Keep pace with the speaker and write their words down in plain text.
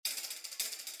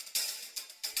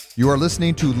You are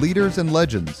listening to Leaders and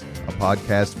Legends, a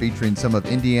podcast featuring some of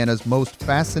Indiana's most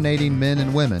fascinating men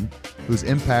and women whose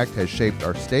impact has shaped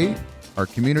our state, our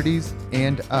communities,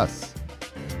 and us.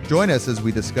 Join us as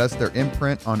we discuss their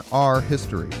imprint on our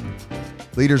history.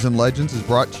 Leaders and Legends is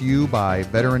brought to you by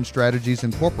Veteran Strategies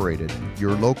Incorporated,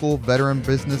 your local veteran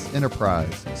business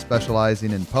enterprise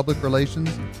specializing in public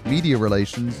relations, media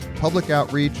relations, public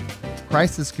outreach,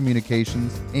 crisis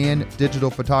communications, and digital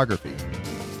photography.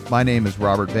 My name is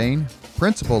Robert Vane,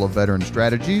 Principal of Veteran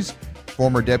Strategies,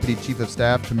 former Deputy Chief of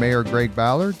Staff to Mayor Greg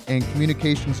Ballard, and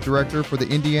Communications Director for the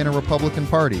Indiana Republican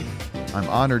Party. I'm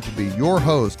honored to be your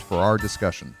host for our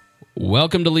discussion.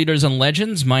 Welcome to Leaders and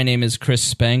Legends. My name is Chris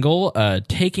Spangle,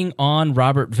 taking on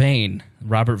Robert Vane.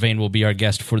 Robert Vane will be our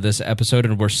guest for this episode,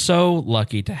 and we're so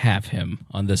lucky to have him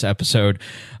on this episode.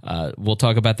 We'll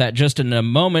talk about that just in a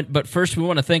moment, but first we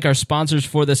want to thank our sponsors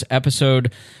for this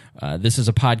episode. This is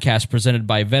a podcast presented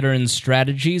by Veteran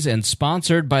Strategies and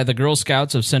sponsored by the Girl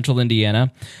Scouts of Central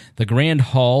Indiana, the Grand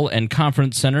Hall and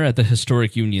Conference Center at the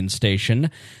Historic Union Station,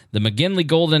 the McGinley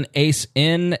Golden Ace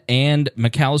Inn, and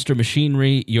McAllister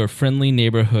Machinery, your friendly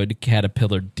neighborhood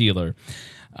Caterpillar dealer.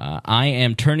 I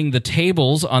am turning the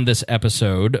tables on this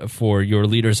episode for your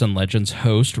Leaders and Legends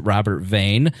host, Robert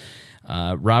Vane.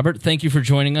 Robert, thank you for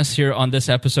joining us here on this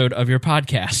episode of your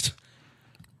podcast.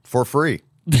 For free.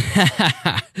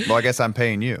 Well, I guess I'm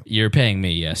paying you. You're paying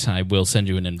me, yes. I will send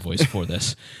you an invoice for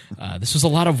this. This was a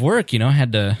lot of work, I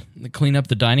had to clean up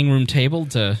the dining room table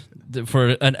for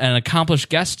an accomplished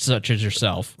guest such as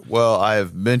yourself. Well, I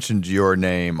have mentioned your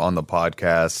name on the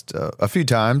podcast a few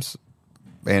times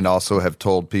and also have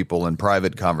told people in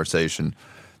private conversation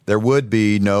there would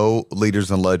be no Leaders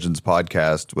and Legends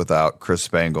podcast without Chris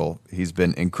Spangle. He's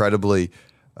been incredibly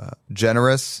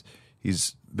generous.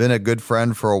 He's been a good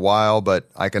friend for a while, but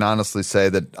I can honestly say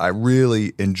that I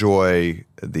really enjoy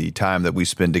the time that we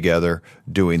spend together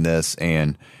doing this,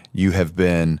 and you have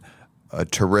been a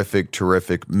terrific,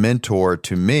 terrific mentor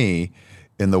to me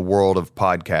in the world of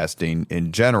podcasting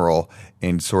in general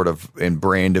and sort of in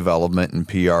brand development and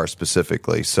PR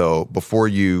specifically. So before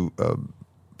you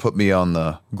put me on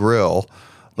the grill,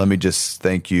 let me just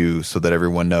thank you so that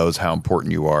everyone knows how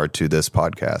important you are to this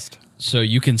podcast. So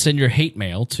you can send your hate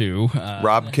mail to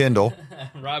Rob Kendall.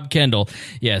 Rob Kendall.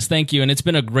 Yes, thank you. And it's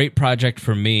been a great project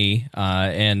for me,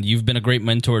 and you've been a great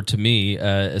mentor to me,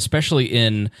 especially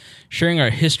in sharing our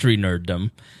history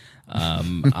nerddom.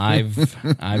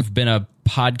 I've been a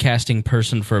podcasting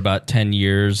person for about 10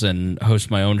 years and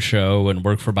host my own show and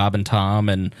work for Bob and Tom.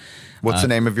 And what's the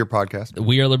name of your podcast?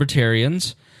 We Are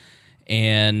Libertarians.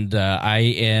 And I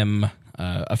am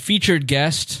a featured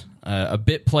guest, a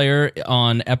bit player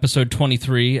on episode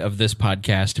 23 of this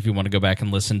podcast, if you want to go back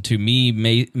and listen to me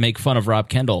make fun of Rob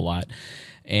Kendall a lot.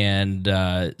 And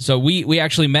so we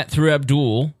actually met through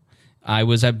Abdul. I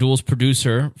was Abdul's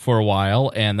producer for a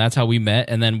while, and that's how we met.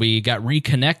 And then we got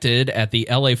reconnected at the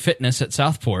LA Fitness at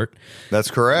Southport. That's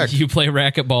correct. You play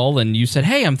racquetball, and you said,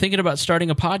 "Hey, I'm thinking about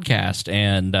starting a podcast."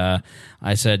 And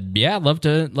I said, "Yeah, I'd love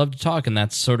to talk." And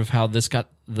that's sort of how this got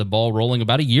the ball rolling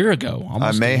about a year ago.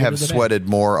 I may have sweated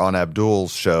more on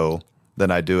Abdul's show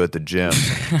than I do at the gym.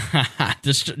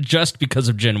 just because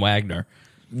of Jen Wagner.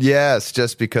 Yes,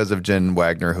 just because of Jen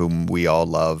Wagner, whom we all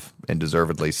love, and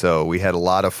deservedly so. We had a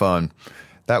lot of fun.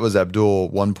 That was Abdul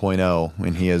 1.0,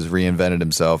 and he has reinvented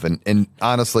himself and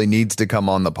honestly needs to come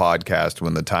on the podcast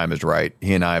when the time is right.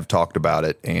 He and I have talked about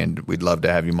it, and we'd love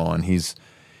to have him on. He's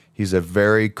a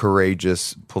very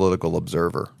courageous political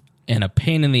observer. And a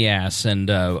pain in the ass, and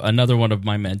another one of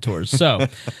my mentors. So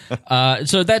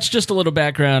so that's just a little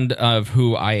background of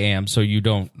who I am, so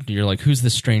you're like, who's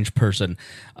this strange person?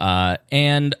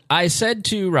 And I said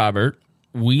to Robert,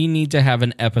 we need to have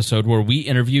an episode where we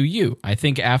interview you. I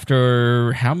think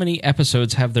after how many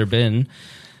episodes have there been?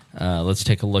 Let's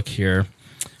take a look here.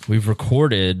 We've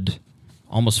recorded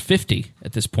almost 50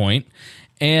 at this point,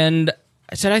 and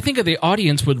I said, I think the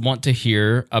audience would want to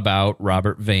hear about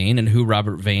Robert Vane and who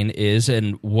Robert Vane is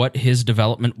and what his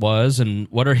development was and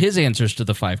what are his answers to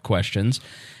the 5 questions.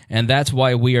 And that's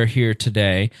why we are here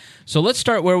today. So let's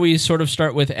start where we sort of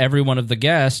start with every one of the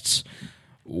guests.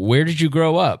 Where did you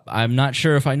grow up? I'm not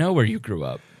sure if I know where you grew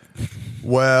up.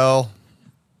 Well,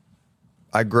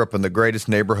 I grew up in the greatest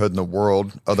neighborhood in the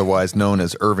world, otherwise known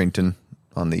as Irvington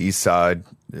on the east side.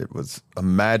 It was a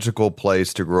magical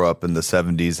place to grow up in the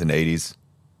 70s and 80s.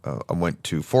 I went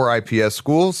to 4 IPS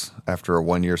schools after a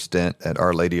 1-year stint at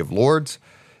Our Lady of Lourdes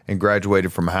and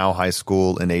graduated from Howe High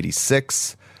School in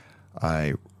 86.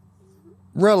 I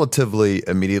relatively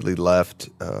immediately left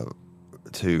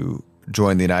to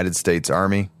join the United States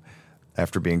Army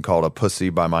after being called a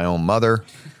pussy by my own mother,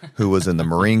 who was in the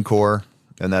Marine Corps.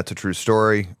 and that's a true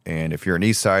story. And if you're an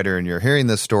East Sider and you're hearing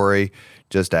this story,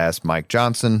 just ask Mike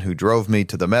Johnson, who drove me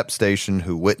to the MEP station,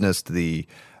 who witnessed the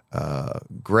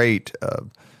great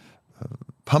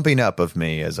pumping up of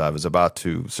me as I was about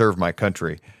to serve my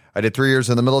country. I did 3 years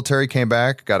in the military, came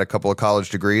back, got a couple of college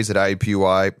degrees at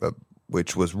IUPUI,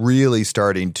 which was really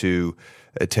starting to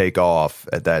take off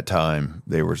at that time.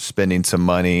 They were spending some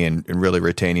money and really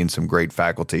retaining some great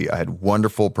faculty. I had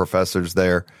wonderful professors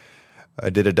there. I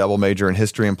did a double major in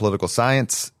history and political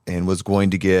science and was going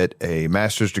to get a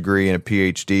master's degree and a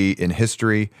PhD in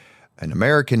history, in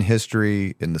American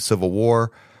history, in the Civil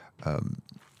War.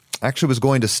 Actually was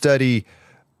going to study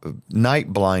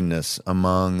night blindness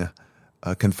among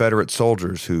Confederate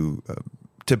soldiers who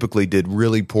typically did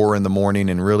really poor in the morning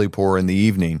and really poor in the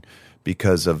evening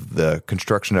because of the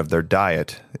construction of their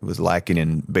diet. It was lacking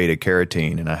in beta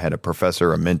carotene, and I had a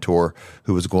professor, a mentor,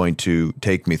 who was going to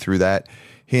take me through that.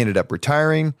 He ended up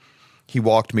retiring. He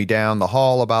walked me down the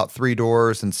hall about 3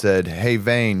 doors and said, "Hey,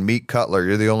 Vane, meet Cutler.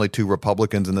 You're the only 2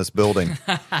 Republicans in this building."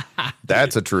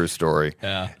 That's a true story.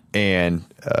 Yeah. And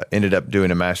ended up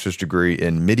doing a master's degree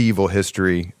in medieval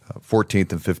history,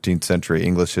 14th and 15th century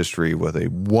English history with a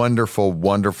wonderful,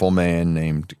 wonderful man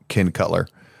named Ken Cutler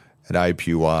at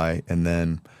IUPUI, and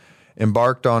then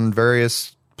embarked on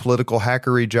various political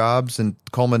hackery jobs and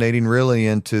culminating really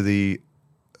into the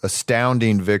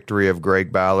astounding victory of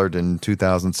Greg Ballard in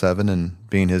 2007 and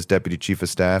being his deputy chief of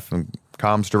staff and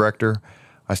comms director.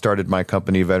 I started my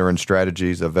company, Veteran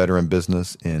Strategies, a veteran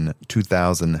business, in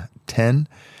 2010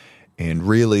 and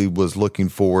really was looking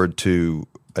forward to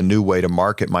a new way to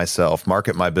market myself,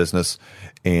 market my business,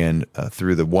 and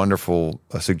through the wonderful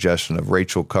suggestion of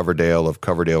Rachel Coverdale of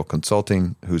Coverdale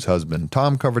Consulting, whose husband,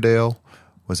 Tom Coverdale,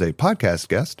 was a podcast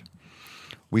guest.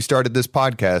 We started this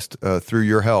podcast through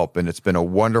your help, and it's been a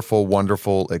wonderful,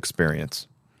 wonderful experience.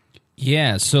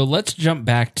 Yeah, so let's jump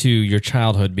back to your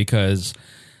childhood because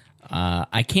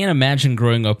I can't imagine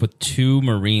growing up with 2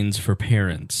 Marines for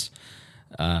parents.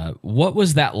 What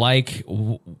was that like?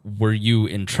 Were you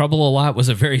in trouble a lot? Was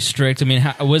it very strict? I mean,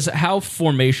 how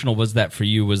formational was that for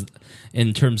you? Was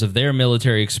in terms of their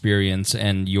military experience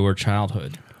and your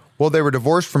childhood? Well, they were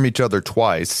divorced from each other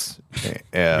twice.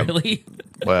 Really?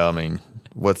 Well, I mean,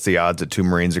 what's the odds that 2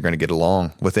 Marines are going to get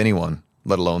along with anyone,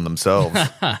 let alone themselves?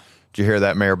 Did you hear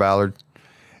that, Mayor Ballard?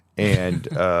 And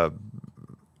I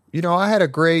had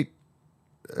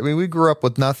we grew up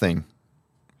with nothing.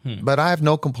 But I have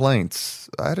no complaints.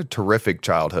 I had a terrific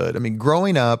childhood. I mean,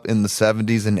 growing up in the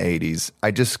 70s and 80s, I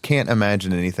just can't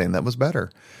imagine anything that was better.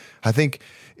 I think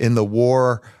in the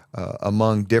war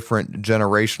among different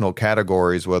generational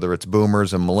categories, whether it's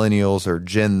boomers and millennials or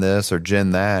Gen this or Gen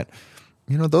that,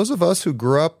 those of us who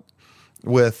grew up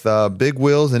with big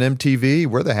wheels and MTV,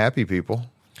 we're the happy people.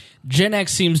 Gen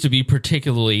X seems to be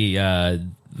particularly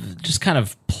just kind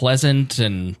of pleasant,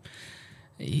 and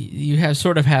you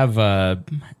have a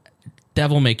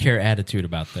devil-may-care attitude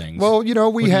about things. Well, what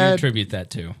do you attribute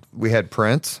that to? We had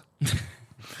Prince,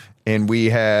 and we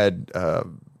had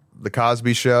The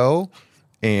Cosby Show,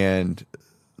 and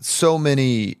so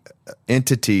many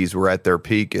entities were at their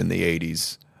peak in the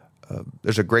 80s.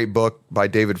 There's a great book by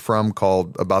David Frum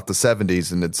called About the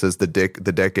 70s, and it says the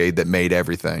decade that made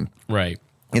everything. Right.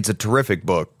 It's a terrific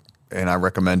book, and I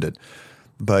recommend it.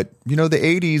 But, the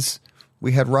 80s,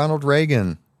 we had Ronald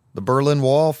Reagan. The Berlin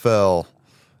Wall fell.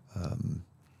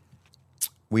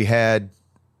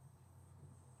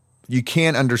 You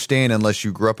can't understand unless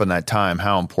you grew up in that time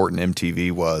how important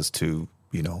MTV was to,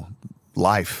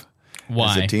 life.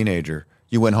 Why? As a teenager.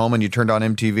 You went home and you turned on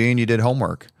MTV and you did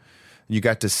homework. You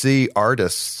got to see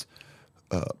artists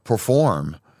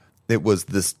perform. It was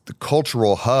the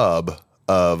cultural hub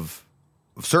of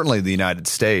certainly the United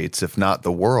States, if not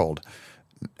the world.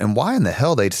 And why in the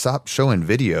hell they'd stop showing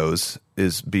videos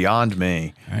is beyond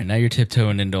me. All right, now you're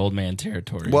tiptoeing into old man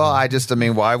territory. Well,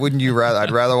 why wouldn't you rather?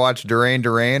 I'd rather watch Duran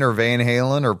Duran or Van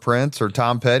Halen or Prince or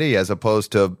Tom Petty as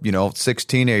opposed to, 6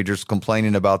 teenagers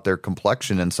complaining about their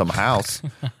complexion in some house.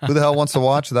 Who the hell wants to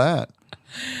watch that?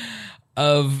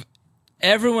 Of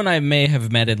everyone I may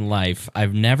have met in life,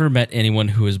 I've never met anyone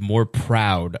who is more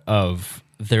proud of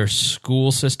their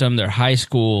school system, their high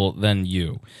school, than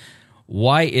you.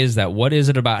 Why is that? What is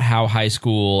it about how high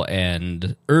school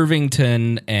and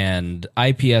Irvington and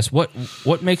IPS, what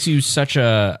makes you such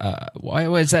why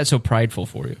is that so prideful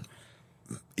for you?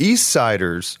 East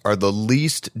Siders are the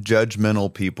least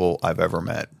judgmental people I've ever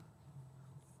met.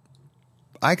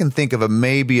 I can think of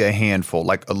maybe a handful,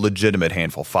 like a legitimate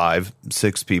handful, 5,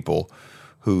 6 people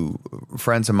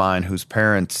friends of mine whose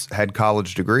parents had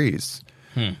college degrees.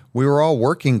 We were all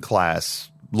working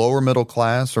class, lower middle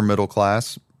class or middle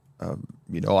class.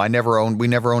 we never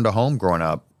owned a home growing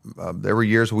up. There were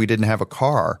years we didn't have a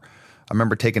car. I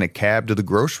remember taking a cab to the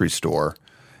grocery store.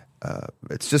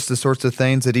 It's just the sorts of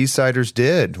things that Eastsiders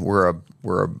did.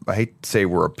 I hate to say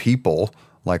we're a people,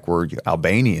 like we're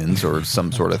Albanians or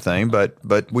some sort of thing,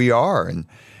 but we are,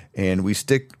 and we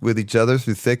stick with each other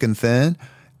through thick and thin.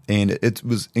 And it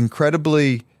was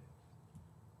incredibly,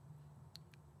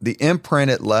 the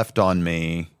imprint it left on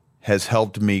me has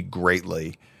helped me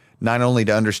greatly. Not only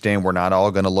to understand we're not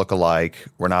all going to look alike,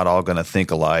 we're not all going to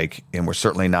think alike, and we're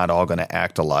certainly not all going to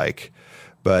act alike,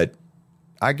 but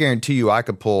I guarantee you I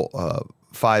could pull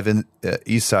 5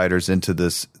 Eastsiders into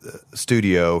this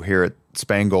studio here at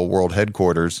Spangle World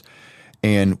Headquarters,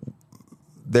 and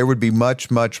there would be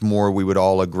much, much more we would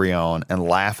all agree on and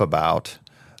laugh about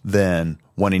than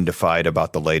wanting to fight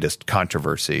about the latest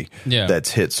controversy that's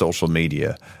hit social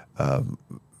media.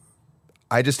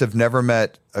 I just have never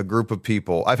met a group of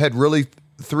people. I've had really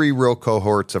 3 real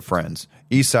cohorts of friends: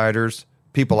 Eastsiders,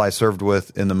 people I served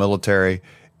with in the military,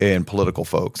 and political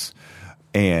folks.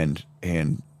 And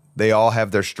they all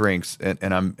have their strengths,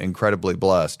 and I'm incredibly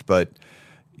blessed. But,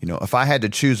 if I had to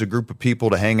choose a group of people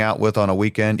to hang out with on a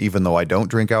weekend, even though I don't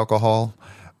drink alcohol,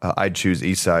 I'd choose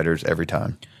Eastsiders every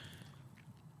time.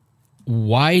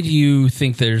 Why do you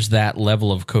think there's that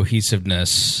level of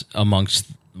cohesiveness amongst,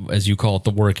 as you call it,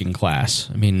 the working class?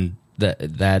 I mean,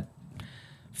 that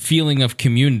feeling of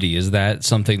community, is that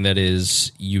something that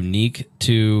is unique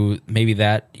to maybe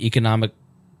that economic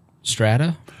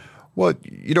strata? Well,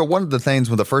 one of the things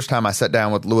when the first time I sat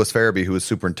down with Louis Farabee, who was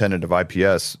superintendent of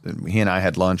IPS, he and I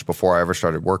had lunch before I ever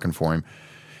started working for him,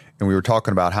 and we were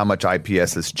talking about how much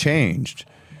IPS has changed.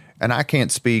 And I can't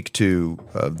speak to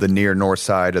the near north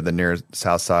side or the near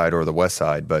south side or the west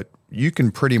side, but you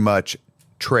can pretty much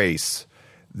trace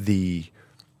the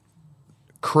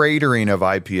cratering of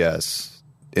IPS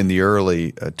in the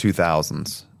early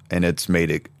 2000s, and it's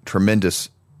made tremendous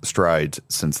strides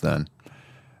since then,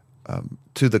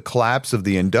 to the collapse of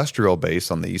the industrial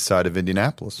base on the east side of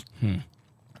Indianapolis.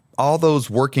 All those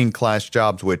working class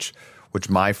jobs which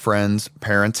my friends'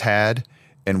 parents had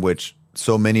and which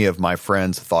so many of my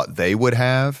friends thought they would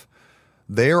have,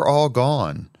 they're all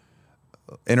gone.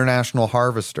 International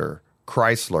Harvester,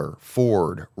 Chrysler,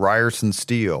 Ford, Ryerson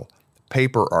Steel,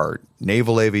 Paper Art,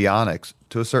 Naval Avionics,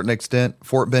 to a certain extent,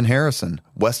 Fort Ben Harrison,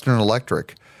 Western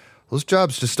Electric. Those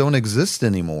jobs just don't exist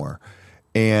anymore.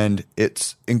 And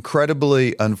it's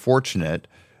incredibly unfortunate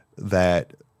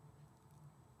that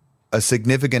a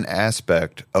significant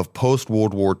aspect of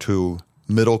post-World War II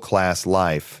middle-class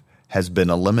life has been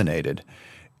eliminated.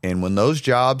 And when those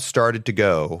jobs started to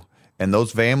go and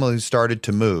those families started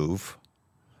to move,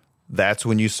 that's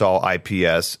when you saw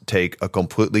IPS take a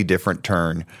completely different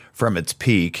turn from its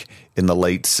peak in the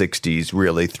late 60s,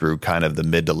 really through kind of the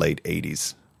mid to late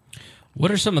 80s.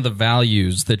 What are some of the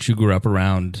values that you grew up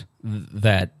around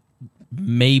that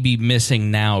may be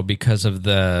missing now because of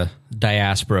the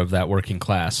diaspora of that working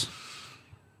class?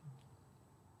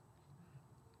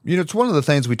 It's one of the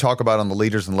things we talk about on the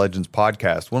Leaders and Legends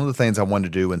podcast. One of the things I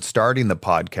wanted to do in starting the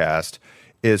podcast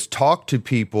is talk to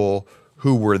people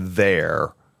who were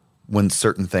there when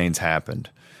certain things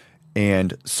happened.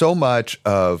 And so much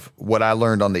of what I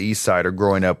learned on the East Side, or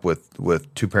growing up with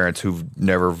 2 parents who've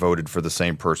never voted for the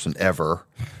same person ever,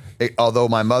 although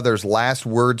my mother's last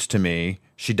words to me,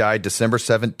 she died December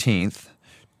 17th,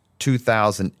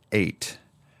 2008.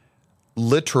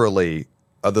 Literally,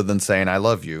 other than saying, "I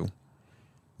love you,"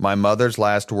 my mother's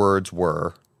last words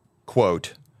were,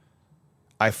 quote,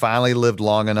 "I finally lived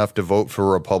long enough to vote for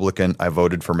a Republican. I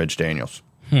voted for Mitch Daniels."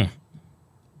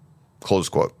 Close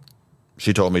quote.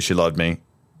 She told me she loved me.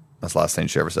 That's the last thing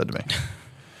she ever said to me.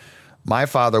 My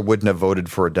father wouldn't have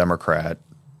voted for a Democrat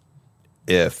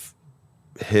if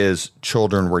his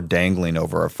children were dangling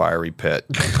over a fiery pit.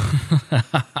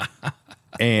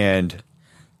 And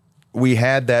we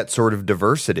had that sort of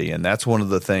diversity, and that's one of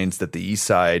the things that the East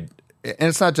Side, and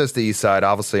it's not just the East Side,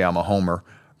 obviously I'm a homer,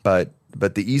 but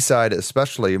the East Side,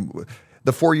 especially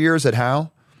the 4 years at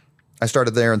Howe, I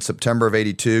started there in September of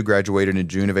 82, graduated in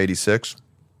June of 86.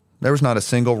 There was not a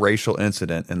single racial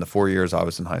incident in the 4 years I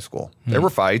was in high school. There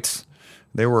were fights,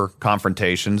 there were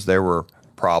confrontations, there were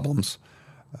problems.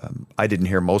 I didn't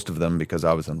hear most of them because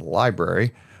I was in the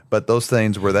library, but those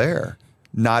things were there.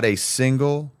 Not a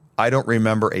single, I don't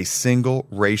remember a single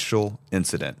racial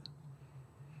incident.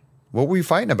 What were we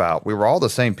fighting about? We were all the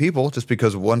same people, just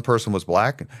because one person was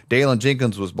black. Dalen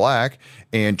Jenkins was black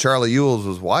and Charlie Ewells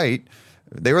was white.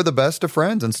 They were the best of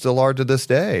friends and still are to this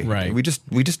day. Right. We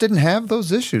just didn't have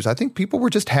those issues. I think people were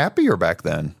just happier back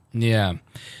then. Yeah.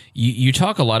 You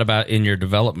talk a lot about in your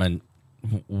development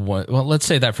Well, let's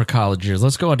say that for college years.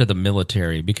 Let's go on to the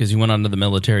military, because you went on to the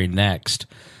military next.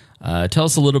 Tell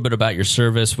us a little bit about your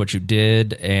service, what you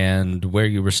did, and where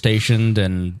you were stationed,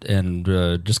 and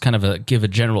just kind of give a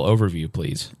general overview,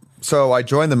 please. So I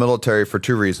joined the military for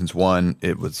two reasons. One,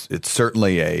 it's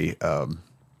certainly a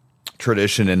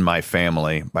tradition in my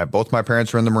family. Both my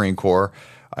parents were in the Marine Corps.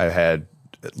 I had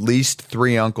at least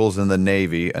 3 uncles in the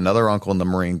Navy, another uncle in the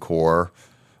Marine Corps.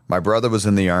 My brother was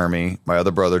in the Army. My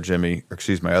other brother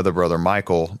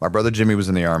Michael. My brother Jimmy was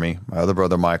in the Army. My other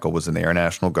brother Michael was in the Air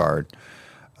National Guard.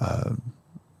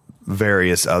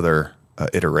 Various other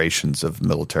iterations of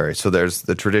military. So there's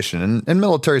the tradition. And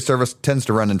military service tends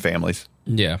to run in families.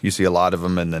 Yeah. You see a lot of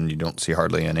them, and then you don't see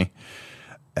hardly any.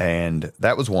 And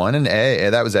that was one. And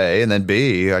that was A. And then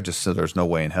B, I just said there's no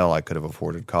way in hell I could have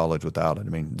afforded college without it. I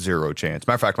mean, zero chance.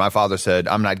 Matter of fact, my father said,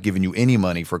 I'm not giving you any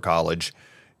money for college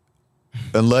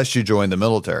unless you join the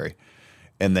military.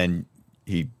 And then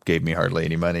he gave me hardly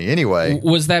any money anyway.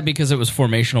 Was that because it was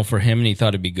formational for him and he thought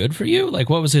it'd be good for you? Like,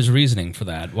 what was his reasoning for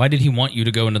that? Why did he want you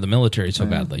to go into the military so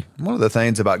badly? One of the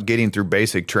things about getting through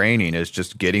basic training is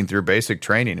just getting through basic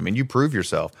training. I mean, you prove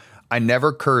yourself. I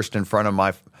never cursed in front of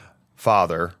my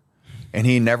father, and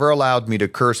he never allowed me to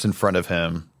curse in front of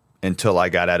him until I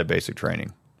got out of basic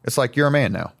training. It's like, you're a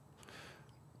man now.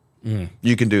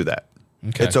 You can do that.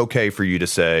 Okay. It's okay for you to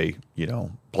say,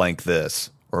 blank this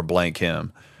or blank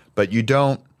him. But you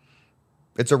don't,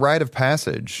 it's a rite of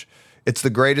passage. It's the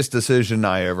greatest decision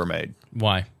I ever made.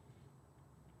 Why?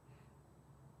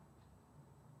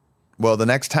 Well, the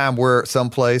next time we're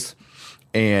someplace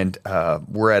and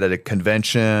we're at a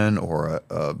convention or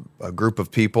a group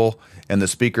of people, and the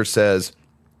speaker says,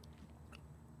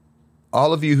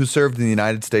 all of you who served in the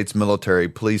United States military,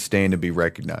 please stand and be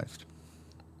recognized.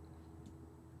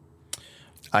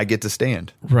 I get to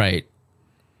stand. Right.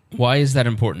 Why is that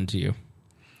important to you?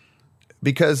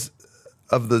 Because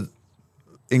of the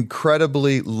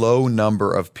incredibly low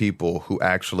number of people who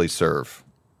actually serve.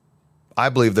 I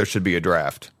believe there should be a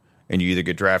draft, and you either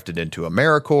get drafted into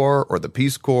AmeriCorps or the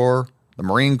Peace Corps, the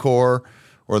Marine Corps,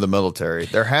 or the military.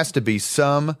 There has to be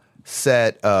some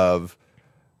set of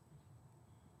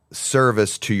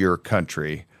service to your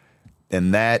country,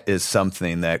 and that is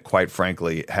something that, quite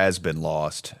frankly, has been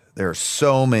lost. There are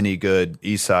so many good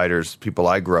East Siders, people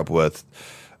I grew up with.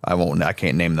 I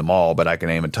can't name them all, but I can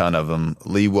name a ton of them.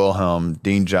 Lee Wilhelm,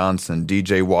 Dean Johnson,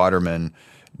 DJ Waterman,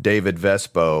 David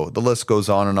Vespo. The list goes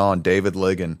on and on. David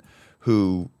Ligon,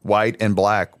 who, white and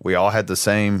black, we all had the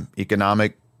same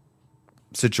economic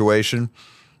situation,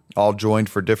 all joined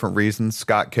for different reasons.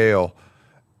 Scott Cale,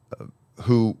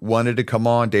 who wanted to come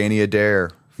on. Danny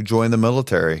Adair, who joined the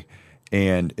military.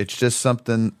 And it's just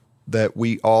something that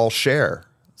we all share.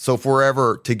 So if we're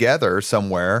ever together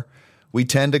somewhere, we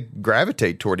tend to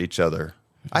gravitate toward each other.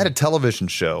 I had a television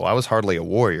show. I was hardly a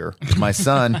warrior. My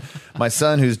son,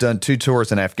 who's done 2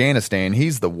 tours in Afghanistan,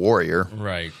 he's the warrior.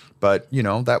 Right. But,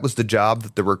 that was the job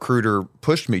that the recruiter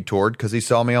pushed me toward because he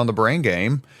saw me on the Brain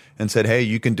Game and said, hey,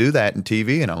 you can do that in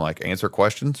TV. And I'm like, answer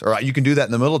questions? Or you can do that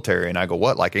in the military. And I go,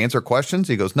 what, like answer questions?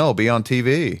 He goes, no, be on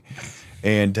TV.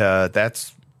 And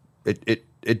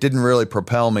it didn't really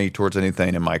propel me towards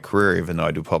anything in my career, even though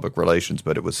I do public relations,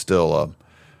 but it was still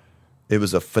it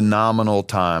was a phenomenal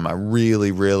time. I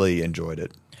really, really enjoyed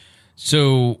it.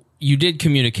 So you did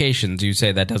communications. You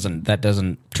say that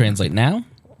doesn't translate now?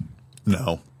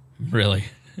 No. Really?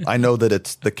 I know that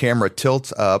it's the camera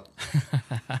tilts up,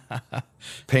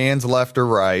 pans left or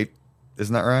right.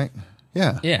 Isn't that right?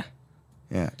 Yeah. Yeah.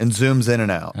 Yeah. And zooms in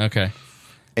and out. Okay.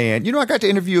 And, I got to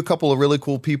interview a couple of really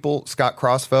cool people. Scott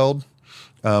Crossfeld.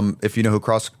 If you know who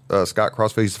Scott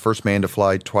Crossfeld, he's the first man to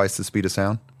fly twice the speed of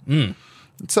sound.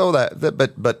 So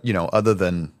but other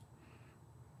than,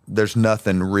 there's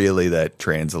nothing really that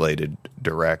translated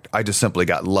direct. I just simply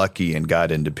got lucky and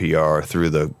got into PR through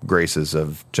the graces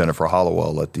of Jennifer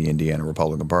Hollowell at the Indiana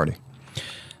Republican Party.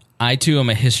 I, too, am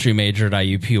a history major at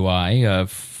IUPUI, a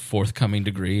forthcoming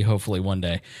degree, hopefully one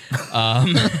day.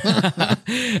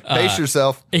 Pace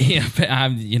yourself. Yeah,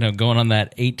 I'm going on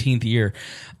that 18th year.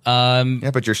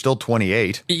 Yeah, but you're still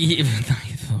 28.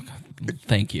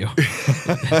 Thank you.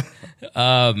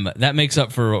 That makes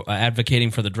up for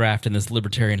advocating for the draft in this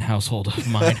libertarian household of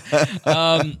mine.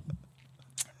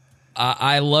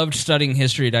 I loved studying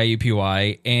history at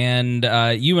IUPUI,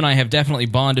 and you and I have definitely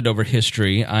bonded over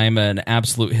history. I'm an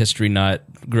absolute history nut.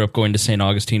 Grew up going to St.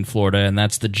 Augustine, Florida, and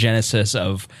that's the genesis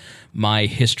of my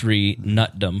history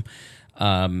nutdom.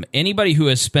 Anybody who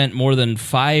has spent more than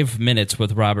 5 minutes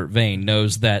with Robert Vane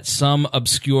knows that some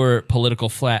obscure political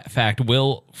fact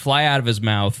will fly out of his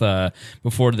mouth.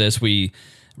 Before this, we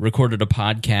recorded a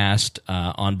podcast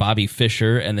on Bobby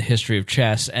Fischer and the history of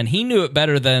chess, and he knew it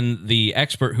better than the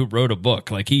expert who wrote a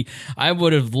book. Like I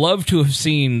would have loved to have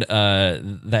seen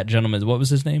that gentleman. What was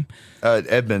his name?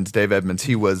 Dave Edmonds.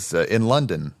 He was in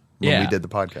London when we did the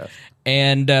podcast.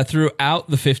 And throughout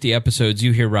the 50 episodes,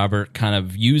 you hear Robert kind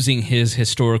of using his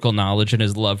historical knowledge and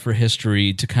his love for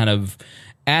history to kind of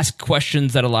ask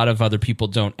questions that a lot of other people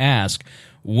don't ask.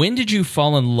 When did you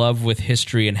fall in love with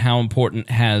history, and how important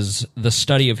has the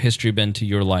study of history been to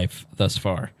your life thus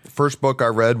far? The first book I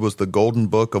read was The Golden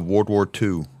Book of World War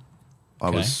II.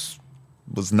 I was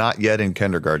not yet in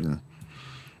kindergarten.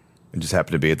 It just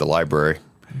happened to be at the library.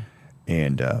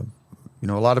 And, a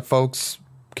lot of folks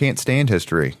can't stand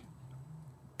history.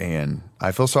 And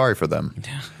I feel sorry for them,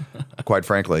 quite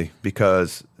frankly,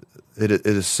 because it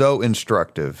is so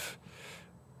instructive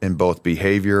in both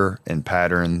behavior and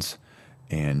patterns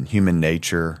and human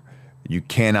nature. You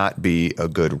cannot be a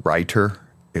good writer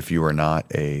if you are not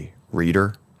a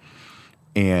reader.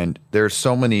 And there's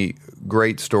so many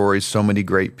great stories, so many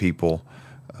great people.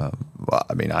 I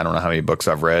don't know how many books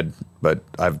I've read, but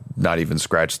I've not even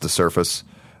scratched the surface.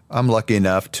 I'm lucky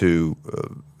enough to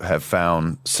have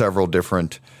found several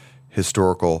different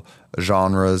historical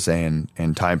genres and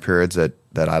time periods that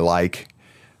I like.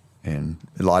 And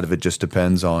a lot of it just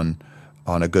depends on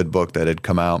a good book that had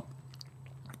come out.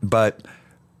 But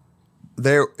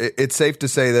it's safe to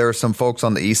say there are some folks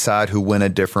on the East Side who went a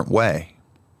different way.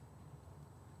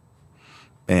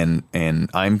 And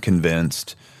I'm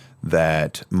convinced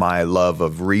that my love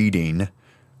of reading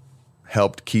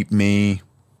helped keep me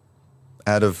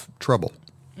out of trouble.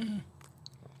 Mm-hmm.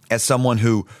 As someone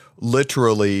who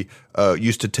literally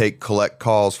used to collect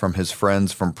calls from his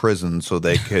friends from prison so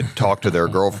they could talk to their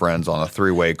girlfriends on a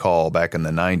three-way call back in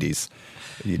the 90s.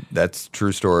 That's a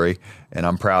true story, and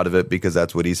I'm proud of it because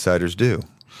that's what East Siders do.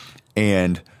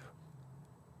 And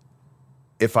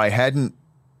if I hadn't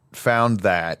found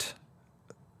that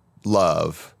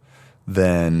love,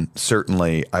 then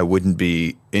certainly I wouldn't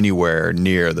be anywhere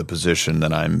near the position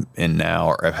that I'm in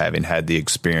now, or having had the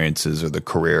experiences or the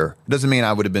career. It doesn't mean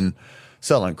I would have been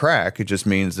selling crack. It just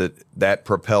means that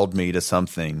propelled me to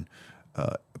something.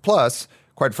 Plus,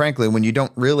 quite frankly, when you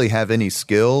don't really have any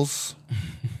skills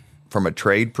from a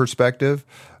trade perspective,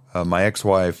 my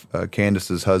ex-wife,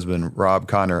 Candace's husband, Rob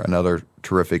Connor, another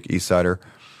terrific East Sider,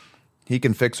 he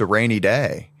can fix a rainy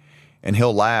day, and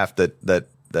he'll laugh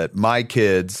that my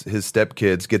kids, his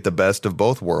stepkids, get the best of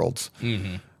both worlds.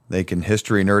 Mm-hmm. They can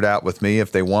history nerd out with me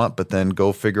if they want, but then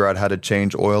go figure out how to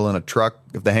change oil in a truck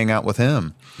if they hang out with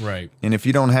him. Right. And if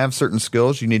you don't have certain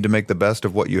skills, you need to make the best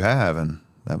of what you have, and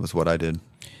that was what I did.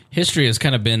 History has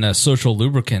kind of been a social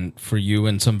lubricant for you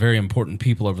and some very important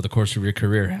people over the course of your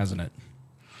career, hasn't it?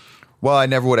 Well, I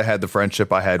never would have had the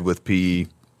friendship I had with PE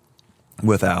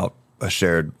without a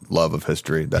shared love of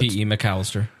history. That's P.E.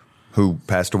 McAllister, who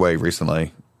passed away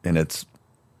recently, and it's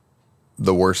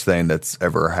the worst thing that's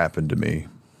ever happened to me.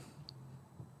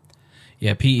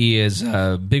 Yeah, P.E. is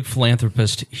a big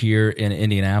philanthropist here in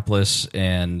Indianapolis,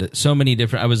 and so many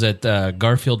different. I was at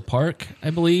Garfield Park, I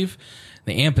believe,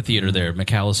 the amphitheater there,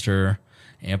 McAllister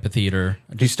Amphitheater.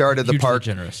 He started the park.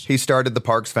 Generous. He started the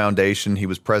Parks Foundation. He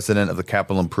was president of the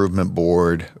Capital Improvement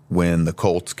Board when the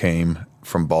Colts came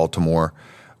from Baltimore.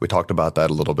 We talked about that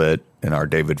a little bit in our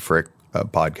David Frick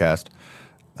podcast.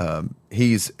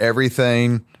 He's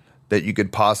everything that you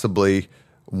could possibly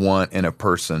want in a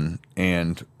person,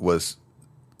 and was,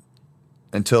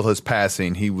 until his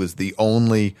passing, he was the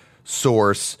only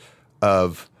source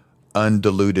of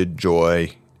undiluted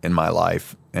joy in my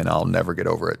life, and I'll never get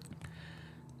over it.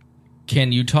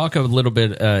 Can you talk a little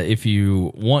bit, if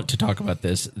you want to talk about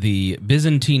this, the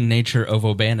Byzantine nature of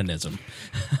O'Bannonism?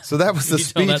 So that was the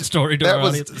speech. Tell that story to our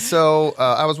audience. So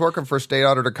I was working for State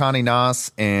Auditor Connie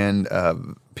Noss, and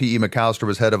P.E. McAllister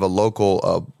was head of a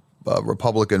local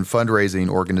Republican fundraising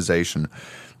organization,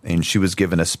 and she was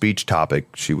given a speech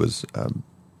topic. She was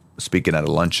speaking at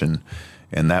a luncheon,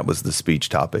 and that was the speech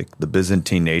topic, the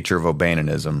Byzantine nature of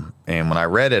O'Bannonism. And when I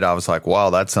read it, I was like, wow,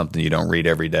 that's something you don't read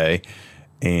every day.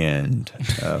 And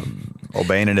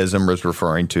O'Bannonism was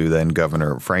referring to then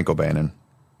Governor Frank O'Bannon.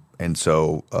 And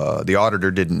so the auditor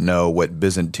didn't know what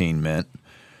Byzantine meant.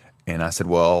 And I said,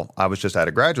 well, I was just out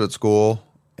of graduate school.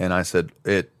 And I said,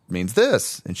 it means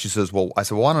this. And she says, well, I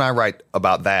said, well, why don't I write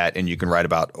about that, and you can write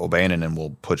about O'Bannon, and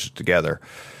we'll push it together.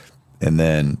 And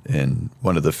then in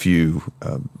one of the few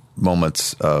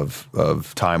moments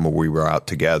of time where we were out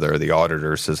together, the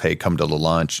auditor says, hey, come to the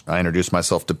lunch. I introduced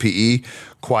myself to PE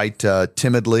quite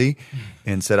timidly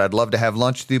and said, I'd love to have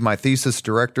lunch with you. My thesis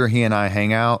director, he and I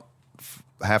hang out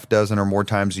half dozen or more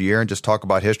times a year and just talk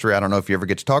about history. I don't know if you ever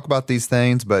get to talk about these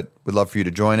things, but we'd love for you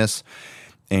to join us.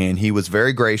 And he was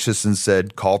very gracious and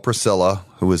said, call Priscilla,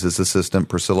 who was his assistant,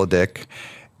 Priscilla Dick.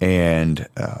 And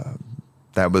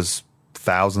that was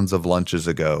thousands of lunches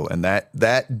ago. And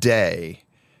that day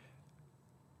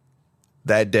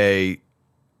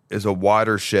is a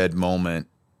watershed moment,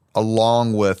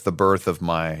 along with the birth of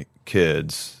my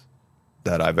kids,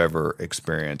 that I've ever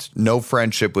experienced. No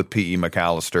friendship with P.E.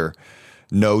 McAllister,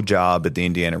 no job at the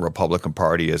Indiana Republican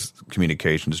Party as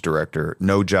communications director,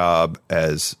 no job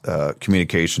as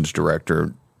communications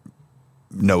director,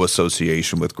 no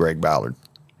association with Greg Ballard.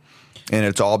 And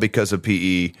it's all because of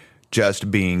P.E.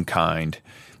 just being kind.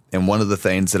 And one of the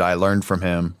things that I learned from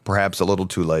him, perhaps a little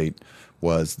too late,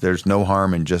 was there's no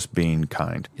harm in just being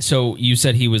kind. So you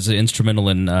said he was instrumental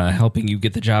in helping you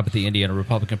get the job at the Indiana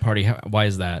Republican Party. Why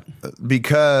is that?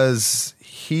 Because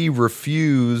he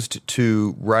refused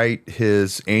to write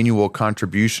his annual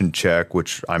contribution check,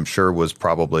 which I'm sure was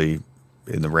probably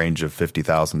in the range of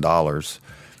 $50,000,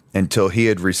 until he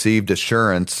had received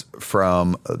assurance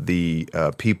from the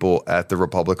people at the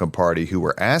Republican Party who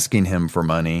were asking him for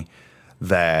money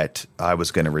that I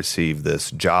was going to receive this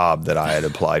job that I had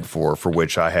applied for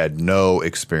which I had no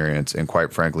experience and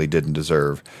quite frankly didn't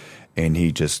deserve. And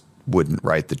he just wouldn't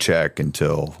write the check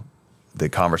until the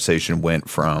conversation went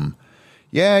from,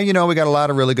 yeah, we got a lot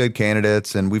of really good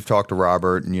candidates and we've talked to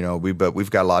Robert and, but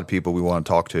we've got a lot of people we want to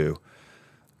talk to.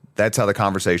 That's how the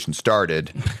conversation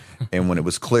started. And when it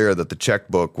was clear that the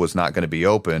checkbook was not going to be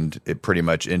opened, it pretty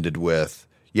much ended with,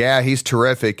 yeah, he's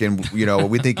terrific. And,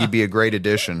 we think he'd be a great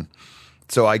addition.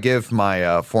 So I give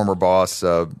my former boss,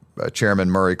 Chairman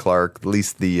Murray Clark, at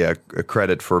least the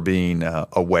credit for being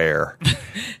aware.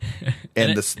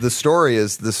 And the story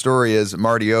is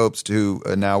Marty Obst, who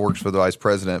now works for the vice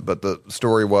president. But the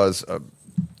story was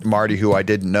Marty, who I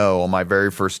didn't know, on my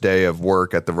very first day of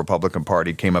work at the Republican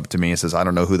Party, came up to me and says, "I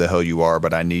don't know who the hell you are,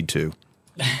 but I need to."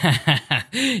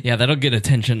 Yeah, that'll get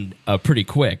attention pretty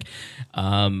quick.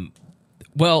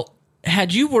 Well.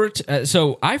 Had you worked,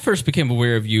 so I first became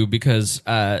aware of you because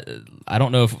I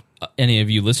don't know if any of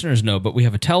you listeners know, but we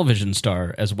have a television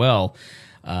star as well.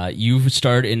 You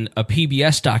starred in a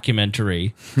PBS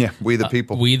documentary. Yeah, We the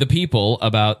People. We the People,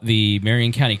 about the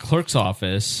Marion County Clerk's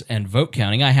Office and vote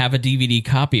counting. I have a DVD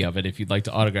copy of it if you'd like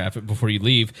to autograph it before you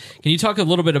leave. Can you talk a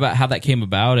little bit about how that came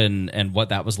about and what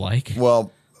that was like?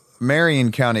 Well,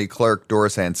 Marion County Clerk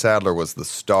Doris Ann Sadler was the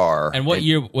star. And what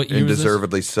year was this?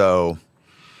 Deservedly so.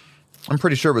 I'm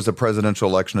pretty sure it was a presidential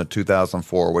election of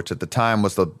 2004, which at the time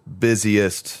was the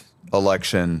busiest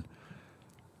election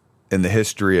in the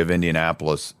history of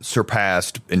Indianapolis,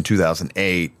 surpassed in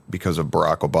 2008 because of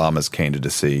Barack Obama's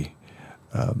candidacy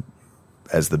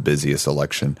as the busiest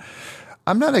election.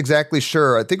 I'm not exactly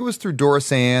sure. I think it was through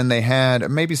Doris Ann. They had,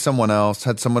 maybe someone else,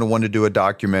 had someone who wanted to do a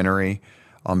documentary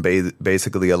on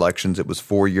basically elections. It was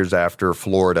 4 years after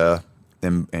Florida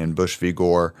and Bush v.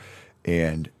 Gore.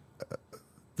 And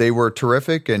they were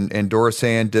terrific, and Doris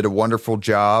Ann did a wonderful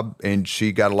job, and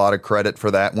she got a lot of credit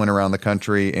for that, went around the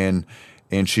country, and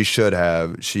she should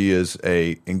have. She is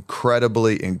a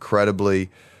incredibly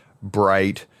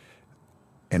bright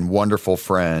and wonderful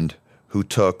friend who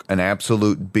took an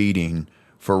absolute beating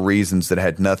for reasons that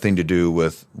had nothing to do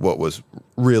with what was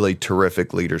really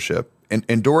terrific leadership.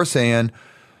 And Doris Ann,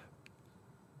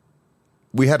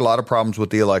 we had a lot of problems with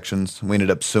the elections. We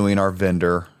ended up suing our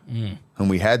vendor, whom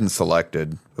we hadn't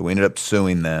selected, but we ended up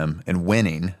suing them and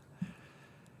winning.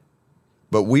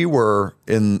 But we were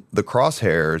in the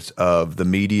crosshairs of the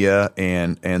media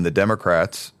and the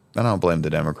Democrats. I don't blame the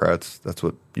Democrats. That's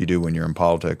what you do when you're in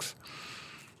politics.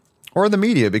 Or the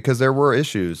media, because there were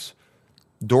issues.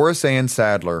 Doris Ann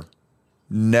Sadler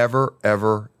never,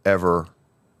 ever, ever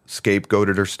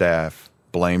scapegoated her staff,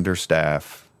 blamed her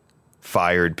staff,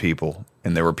 fired people.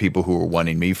 And there were people who were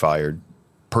wanting me fired.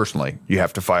 Personally, you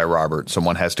have to fire Robert.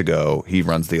 Someone has to go. He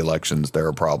runs the elections. There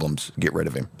are problems. Get rid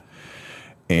of him.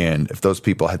 And if those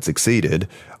people had succeeded,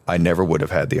 I never would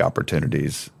have had the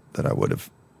opportunities that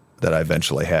I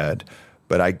eventually had.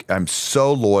 But I'm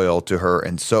so loyal to her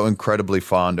and so incredibly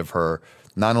fond of her,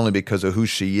 not only because of who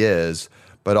she is,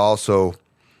 but also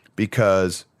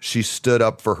because she stood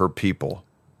up for her people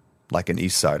like an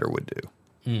East Sider would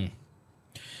do.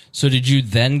 So did you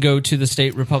then go to the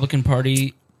state Republican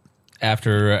Party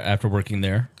after working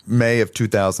there? May of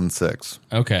 2006.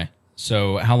 Okay.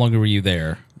 So how long were you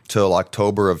there? Till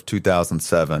October of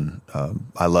 2007.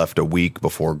 I left a week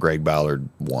before Greg Ballard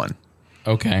won.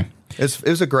 Okay. It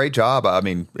was a great job. I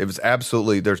mean, it was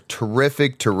absolutely, there's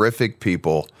terrific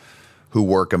people who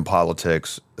work in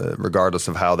politics. regardless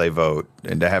of how they vote.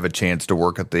 And to have a chance to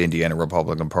work at the Indiana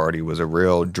Republican Party was a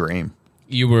real dream.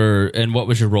 And what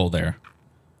was your role there?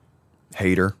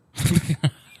 Hater.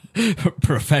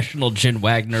 Professional Jen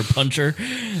Wagner puncher,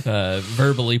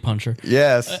 verbally puncher.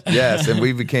 Yes, and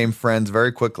we became friends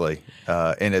very quickly.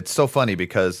 And it's so funny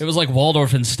because it was like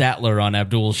Waldorf and Statler on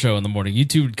Abdul's show in the morning. You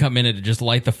two would come in and just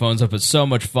light the phones up. It's so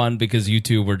much fun because you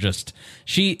two were just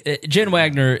Jen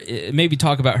Wagner. Maybe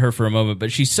talk about her for a moment,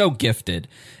 but she's so gifted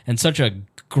and such a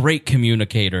great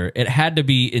communicator. It had to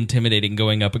be intimidating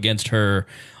going up against her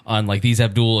on like these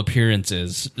Abdul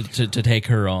appearances to take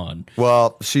her on.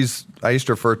 Well, I used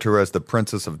to refer to her as the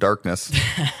Princess of Darkness,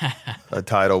 a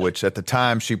title which at the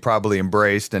time she probably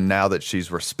embraced, and now that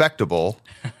she's respectable,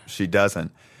 she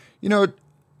doesn't. You know,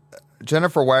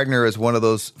 Jennifer Wagner is one of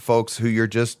those folks who you're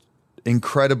just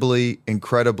incredibly,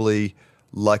 incredibly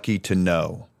lucky to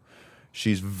know.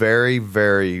 She's very,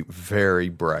 very, very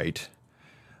bright.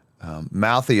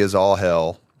 Mouthy as all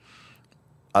hell.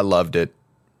 I loved it.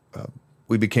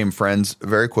 We became friends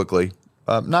very quickly,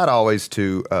 not always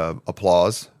to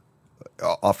applause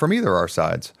from either our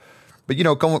sides. But, you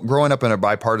know, growing up in a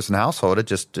bipartisan household, it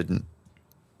just didn't,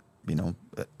 you know,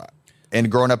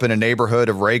 and growing up in a neighborhood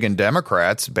of Reagan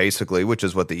Democrats, basically, which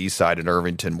is what the East Side in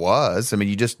Irvington was. I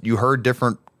mean, you heard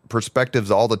different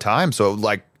perspectives all the time. So,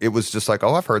 like, it was just like,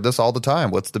 oh, I've heard this all the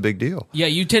time. What's the big deal? Yeah,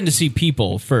 you tend to see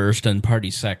people first and party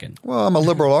second. Well, I'm a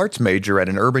liberal arts major at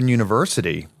an urban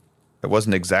university. It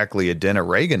wasn't exactly a den of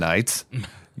Reaganites,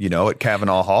 you know, at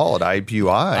Kavanaugh Hall at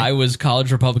IUPUI. I was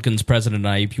College Republicans president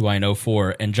at IUPUI in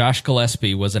 2004, and Josh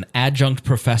Gillespie was an adjunct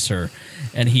professor,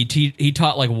 and he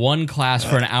taught like one class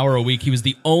for an hour a week. He was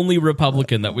the only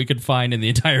Republican that we could find in the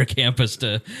entire campus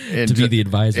to be the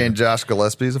advisor. And Josh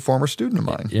Gillespie is a former student of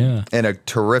mine. Yeah. And a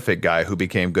terrific guy who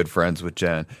became good friends with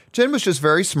Jen. Jen was just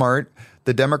very smart.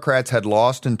 The Democrats had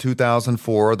lost in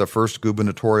 2004, the first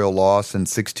gubernatorial loss in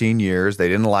 16 years. They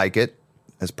didn't like it,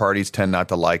 as parties tend not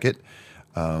to like it.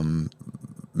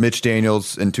 Mitch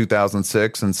Daniels in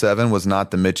 2006 and 7 was not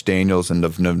the Mitch Daniels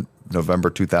in November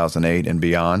 2008 and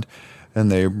beyond.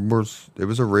 And it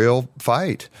was a real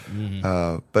fight.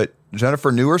 Mm-hmm. But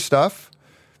Jennifer knew her stuff,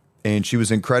 and she was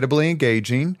incredibly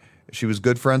engaging. She was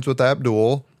good friends with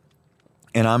Abdul.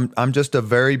 And I'm just a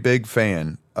very big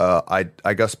fan. I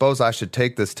suppose I should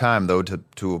take this time though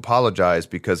to apologize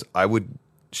because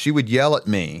she would yell at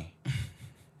me,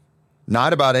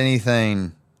 not about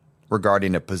anything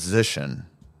regarding a position,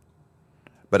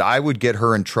 but I would get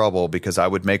her in trouble because I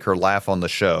would make her laugh on the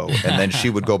show, and then she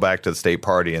would go back to the state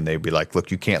party and they'd be like, "Look,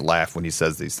 you can't laugh when he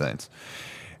says these things."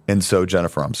 And so,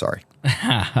 Jennifer, I'm sorry.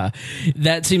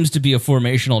 That seems to be a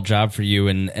formational job for you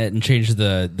and change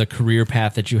the career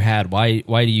path that you had.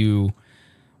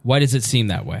 Why does it seem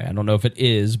that way? I don't know if it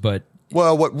is, but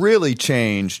well, what really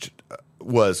changed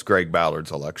was Greg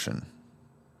Ballard's election.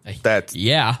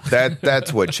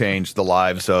 That's what changed the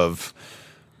lives of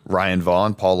Ryan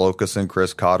Vaughn, Paul Okeson,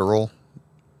 Chris Cotterill,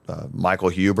 Michael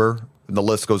Huber. And the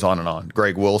list goes on and on.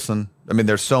 Greg Wilson. I mean,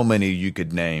 there's so many you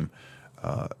could name.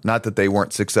 Not that they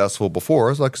weren't successful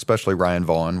before, like especially Ryan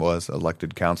Vaughn was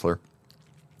elected counselor.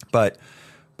 But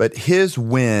his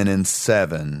win in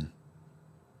 7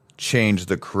 changed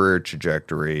the career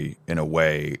trajectory in a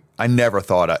way I never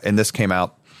thought. And this came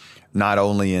out not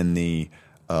only in the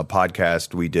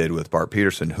podcast we did with Bart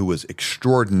Peterson, who was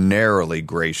extraordinarily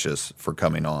gracious for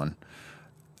coming on,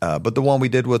 but the one we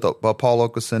did with Paul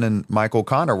Okeson and Michael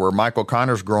Connor, where Michael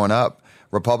Connor's growing up.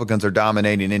 Republicans are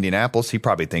dominating Indianapolis. He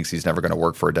probably thinks he's never going to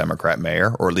work for a Democrat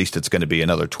mayor, or at least it's going to be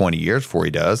another 20 years before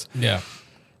he does. Yeah.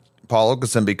 Paul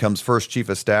Okeson becomes first chief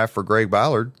of staff for Greg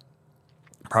Ballard.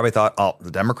 Probably thought, oh,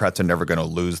 the Democrats are never going to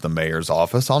lose the mayor's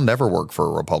office. I'll never work for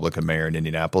a Republican mayor in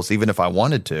Indianapolis, even if I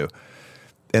wanted to.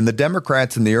 And the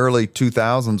Democrats in the early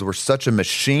 2000s were such a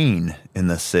machine in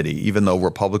the city, even though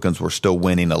Republicans were still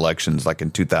winning elections. Like in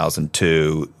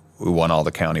 2002, we won all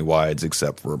the county-wides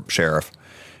except for sheriff.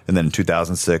 And then in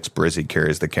 2006, Brizzy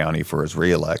carries the county for his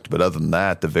reelect. But other than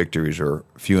that, the victories are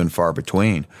few and far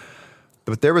between.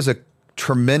 But there was a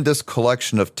tremendous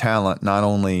collection of talent, not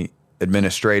only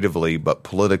administratively, but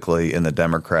politically in the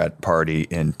Democrat Party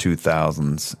in the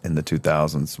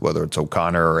 2000s, whether it's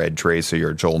O'Connor or Ed Tracy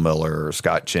or Joel Miller or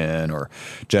Scott Chin or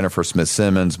Jennifer Smith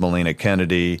Simmons, Melina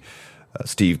Kennedy,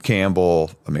 Steve Campbell.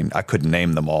 I mean, I couldn't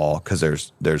name them all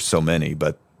because there's so many,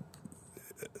 but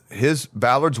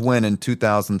Ballard's win in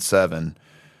 2007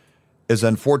 has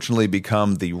unfortunately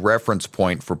become the reference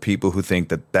point for people who think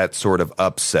that sort of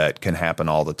upset can happen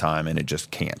all the time, and it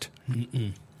just can't.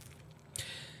 Mm-mm.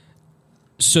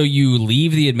 So you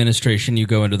leave the administration, you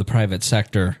go into the private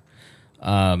sector.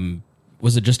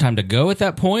 was it just time to go at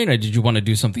that point, or did you want to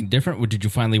do something different? Or did you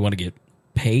finally want to get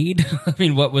paid? I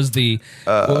mean, what was the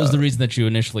reason that you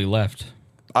initially left?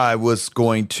 I was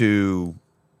going to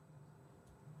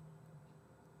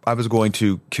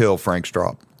kill Frank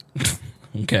Straub.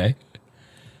 Okay.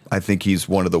 I think he's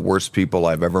one of the worst people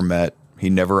I've ever met. He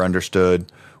never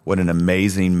understood what an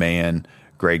amazing man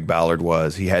Greg Ballard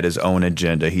was. He had his own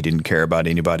agenda. He didn't care about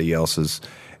anybody else's.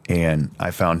 And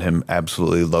I found him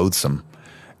absolutely loathsome.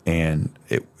 And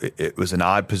it was an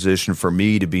odd position for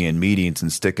me to be in meetings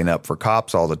and sticking up for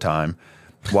cops all the time,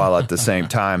 while at the same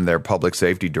time their public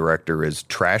safety director is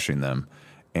trashing them.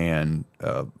 And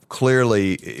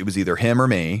clearly it was either him or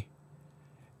me.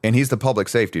 And he's the public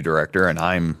safety director, and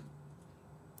I'm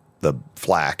the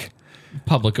flack.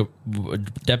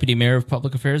 Deputy Mayor of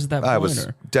Public Affairs at that point? I was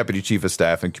Deputy Chief of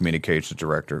Staff and Communications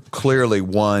Director. Clearly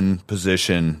one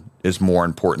position is more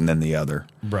important than the other.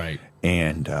 Right.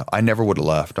 And I never would have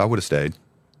left. I would have stayed.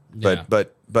 Yeah.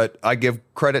 But I give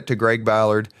credit to Greg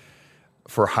Ballard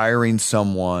for hiring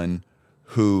someone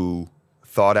who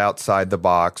thought outside the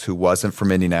box, who wasn't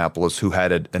from Indianapolis, who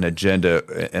had an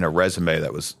agenda and a resume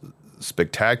that was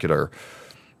spectacular.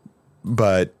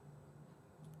 But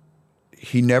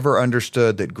he never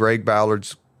understood that Greg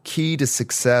Ballard's key to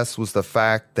success was the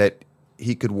fact that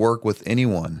he could work with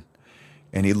anyone,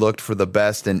 and he looked for the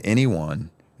best in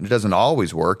anyone. And it doesn't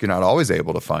always work. You're not always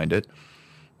able to find it.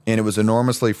 And it was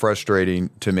enormously frustrating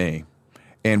to me.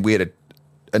 And we had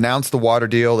announced the water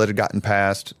deal that had gotten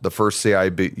passed. The first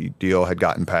CIB deal had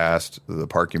gotten passed. The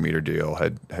parking meter deal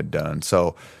had done.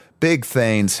 So big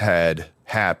things had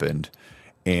happened.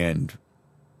 And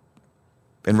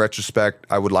in retrospect,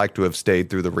 I would like to have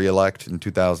stayed through the reelect in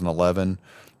 2011.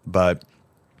 But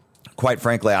quite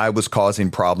frankly, I was causing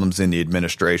problems in the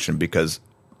administration because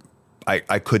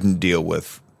I couldn't deal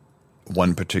with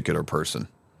one particular person.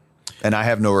 And I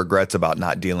have no regrets about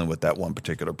not dealing with that one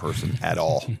particular person at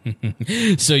all.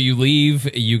 So you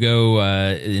leave, you go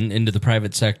into the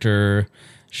private sector.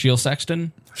 Shield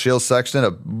Sexton? Shield Sexton,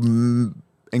 an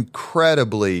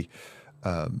incredibly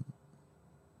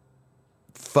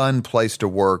fun place to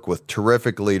work with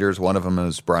terrific leaders. One of them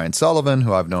is Brian Sullivan,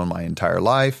 who I've known my entire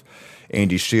life.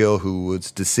 Andy Shield, who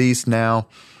was deceased now.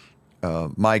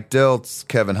 Mike Diltz,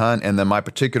 Kevin Hunt, and then my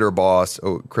particular boss,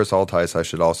 Chris Altice, I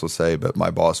should also say, but my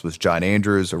boss was John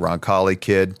Andrews, a Roncalli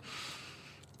kid,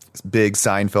 big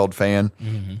Seinfeld fan,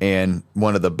 and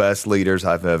one of the best leaders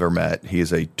I've ever met. He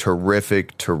is a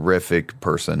terrific, terrific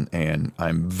person, and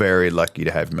I'm very lucky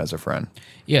to have him as a friend.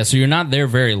 Yeah, so you're not there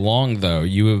very long, though.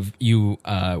 You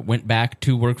went back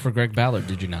to work for Greg Ballard,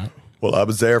 did you not? Well, I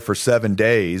was there for 7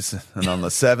 days, and on the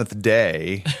 7th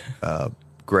day,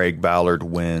 Greg Ballard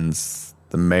wins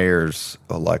the mayor's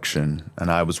election, and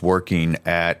I was working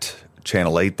at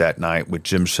Channel 8 that night with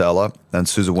Jim Shella and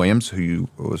Susan Williams, who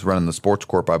was running the Sports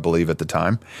Corp, I believe, at the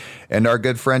time, and our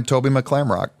good friend Toby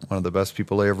McClamrock, one of the best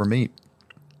people I ever meet.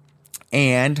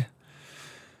 And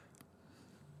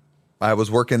I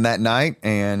was working that night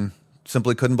and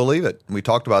simply couldn't believe it. We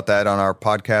talked about that on our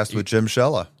podcast with Jim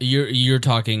Shella. You're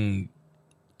talking,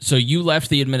 so you left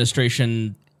the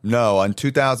administration. No, on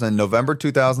November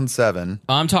 2007.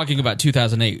 I'm talking about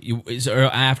 2008.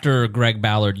 After Greg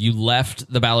Ballard, you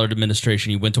left the Ballard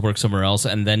administration, you went to work somewhere else,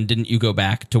 and then didn't you go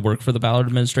back to work for the Ballard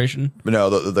administration? No,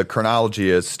 the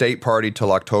chronology is state party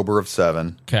till October of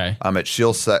 7. Okay. I'm at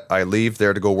I leave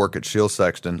there to go work at Shield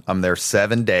Sexton. I'm there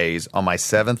 7 days. On my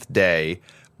 7th day,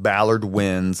 Ballard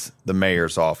wins the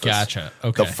mayor's office. Gotcha.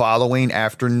 Okay. The following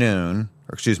afternoon,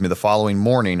 the following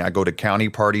morning, I go to county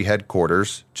party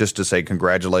headquarters just to say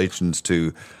congratulations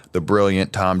to the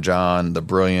brilliant Tom John, the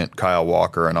brilliant Kyle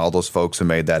Walker, and all those folks who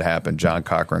made that happen, John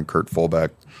Cochran, Kurt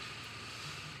Fulbeck.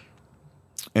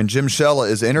 And Jim Shella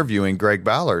is interviewing Greg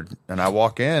Ballard, and I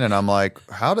walk in, and I'm like,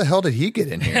 how the hell did he get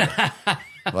in here?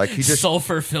 Like he just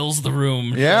sulfur fills the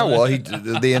room. Yeah, well,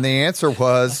 the answer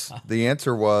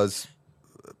was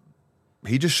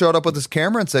he just showed up with his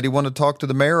camera and said he wanted to talk to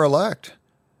the mayor-elect.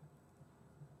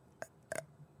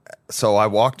 So I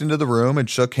walked into the room and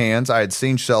shook hands. I had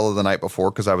seen Shella the night before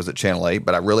because I was at Channel 8,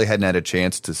 but I really hadn't had a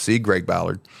chance to see Greg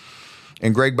Ballard.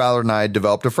 And Greg Ballard and I had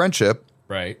developed a friendship.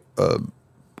 Right.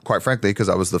 Quite frankly, because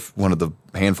I was one of the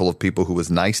handful of people who was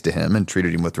nice to him and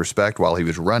treated him with respect while he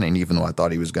was running, even though I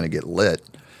thought he was going to get lit.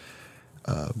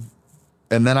 And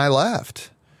then I left.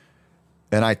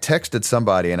 And I texted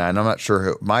somebody, and I'm not sure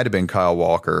who, it might have been Kyle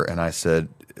Walker, and I said,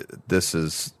 this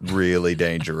is really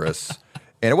dangerous.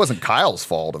 And it wasn't Kyle's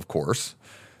fault, of course.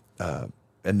 And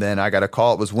then I got a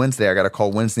call. It was Wednesday. I got a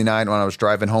call Wednesday night when I was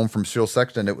driving home from Shield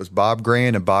Sexton. It was Bob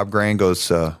Gran, and Bob Gran goes,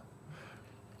 Robert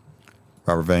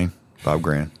Vane, Bob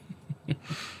Gran.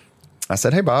 I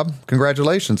said, hey, Bob,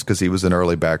 congratulations, because he was an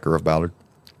early backer of Ballard.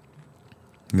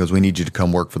 He goes, we need you to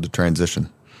come work for the transition.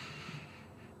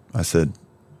 I said,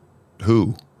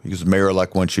 who? He goes,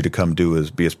 Mayor-elect wants you to come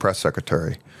be his press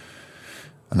secretary.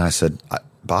 And I said,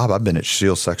 Bob, I've been at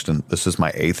Shield Sexton. This is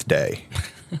my 8th day.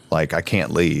 Like, I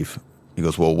can't leave. He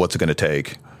goes, well, what's it going to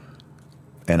take?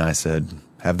 And I said,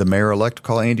 have the mayor-elect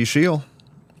call Andy Shield.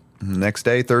 The next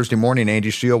day, Thursday morning,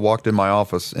 Andy Shield walked in my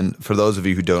office. And for those of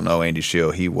you who don't know Andy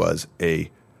Shield, he was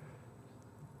a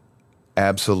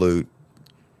absolute,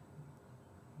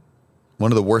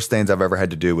 one of the worst things I've ever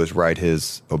had to do was write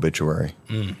his obituary.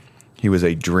 He was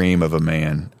a dream of a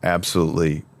man,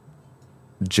 absolutely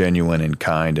genuine and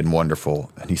kind and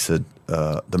wonderful. And he said,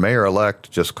 the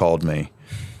mayor-elect just called me.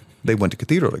 They went to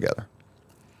Cathedral together.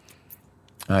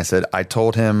 And I said, I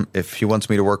told him if he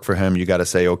wants me to work for him, you got to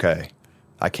say, okay.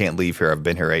 I can't leave here. I've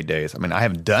been here 8 days. I mean, I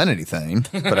haven't done anything,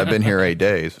 but I've been here 8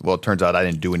 days. Well, it turns out I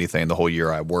didn't do anything the whole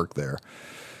year I worked there.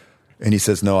 And he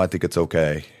says, no, I think it's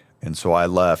okay. And so I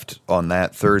left on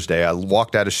that Thursday. I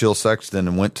walked out of Shield Sexton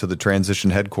and went to the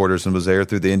transition headquarters and was there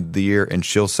through the end of the year. And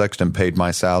Shield Sexton paid my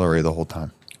salary the whole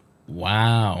time.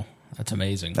 Wow. That's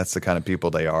amazing. That's the kind of people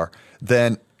they are.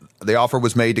 Then the offer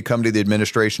was made to come to the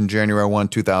administration January 1,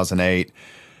 2008.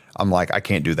 I'm like, I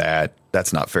can't do that.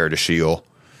 That's not fair to Shield.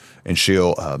 And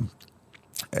Shield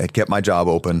had kept my job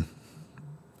open.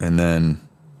 And then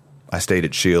I stayed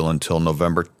at Shield until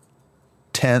November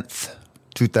 10th,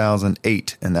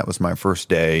 2008. And that was my first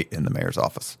day in the mayor's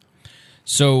office.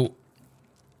 So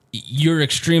you're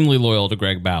extremely loyal to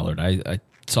Greg Ballard. I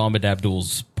saw him at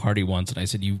Abdul's party once, and I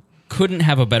said, you couldn't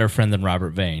have a better friend than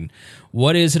Robert Vane.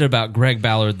 What is it about Greg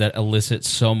Ballard that elicits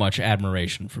so much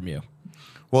admiration from you?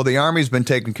 Well, the Army's been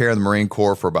taking care of the Marine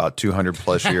Corps for about 200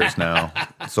 plus years now,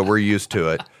 so we're used to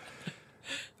it.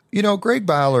 You know, Greg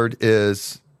Ballard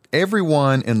is,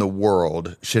 everyone in the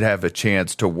world should have a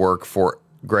chance to work for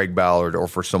Greg Ballard or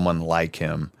for someone like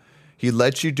him. He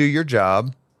lets you do your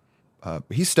job.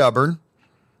 He's stubborn,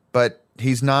 but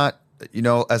he's not, you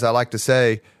know, as I like to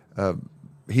say,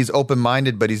 he's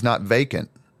open-minded, but he's not vacant.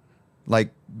 Like,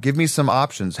 give me some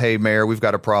options. Hey, Mayor, we've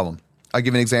got a problem. I'll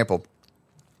give you an example.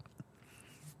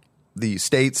 The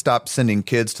state stopped sending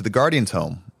kids to the Guardians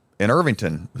home in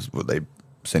Irvington. They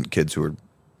sent kids who were,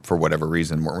 for whatever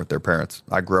reason, weren't with their parents.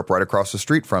 I grew up right across the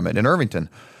street from it in Irvington.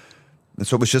 And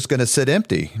so it was just going to sit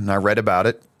empty. And I read about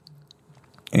it.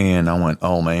 And I went,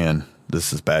 oh, man,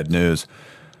 this is bad news.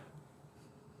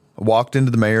 I walked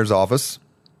into the mayor's office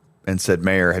and said,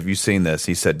 Mayor, have you seen this?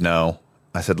 He said, no.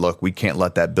 I said, look, we can't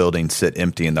let that building sit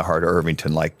empty in the heart of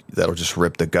Irvington. Like, that'll just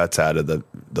rip the guts out of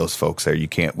those folks there. You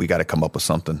can't, we got to come up with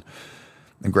something.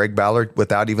 And Greg Ballard,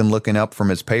 without even looking up from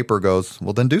his paper, goes,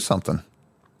 well, then do something.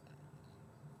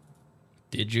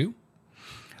 Did you?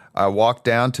 I walked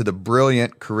down to the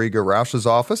brilliant Kariga Roush's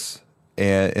office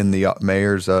and in the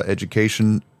mayor's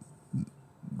education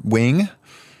wing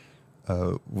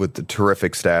with the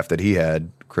terrific staff that he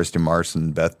had, Christy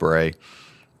Marson, Beth Bray,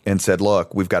 and said,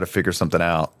 look, we've got to figure something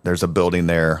out. There's a building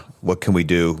there. What can we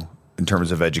do in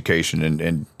terms of education?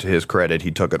 And to his credit,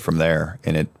 he took it from there,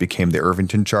 and it became the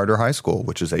Irvington Charter High School,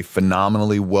 which is a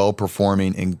phenomenally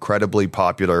well-performing, incredibly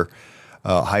popular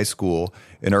high school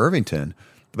in Irvington.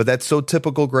 But that's so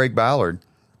typical Greg Ballard.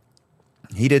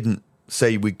 He didn't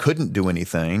say we couldn't do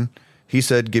anything. He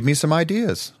said, give me some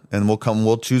ideas, and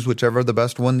we'll choose whichever the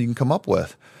best one you can come up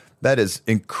with. That is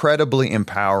incredibly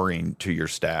empowering to your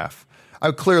staff.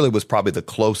 I clearly was probably the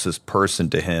closest person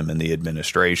to him in the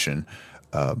administration.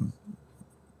 And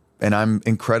I'm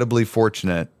incredibly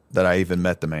fortunate that I even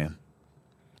met the man.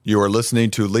 You are listening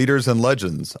to Leaders and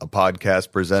Legends, a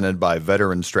podcast presented by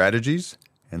Veteran Strategies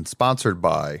and sponsored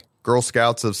by Girl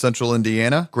Scouts of Central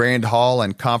Indiana, Grand Hall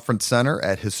and Conference Center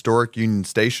at Historic Union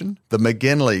Station, the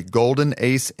McGinley Golden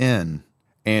Ace Inn,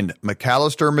 and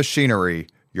McAllister Machinery,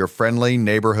 your friendly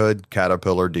neighborhood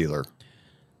Caterpillar dealer.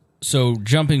 So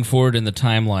jumping forward in the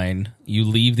timeline, you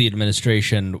leave the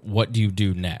administration. What do you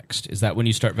do next? Is that when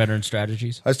you start Veteran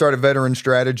Strategies? I started Veteran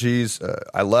Strategies.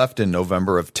 I left in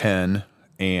November of 10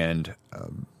 and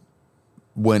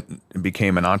went and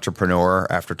became an entrepreneur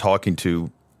after talking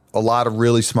to a lot of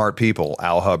really smart people,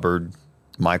 Al Hubbard,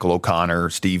 Michael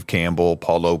O'Connor, Steve Campbell,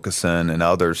 Paul Okeson, and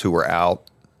others who were out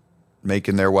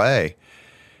making their way.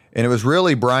 And it was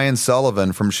really Brian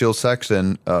Sullivan from Shield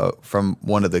Sexton, from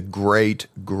one of the great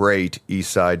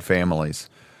East Side families,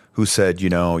 who said, you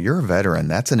know, you're a veteran.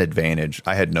 That's an advantage.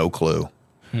 I had no clue.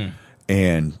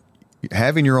 And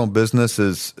having your own business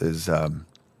is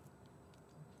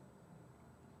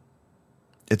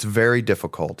it's very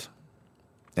difficult.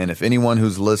 And if anyone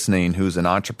who's listening, who's an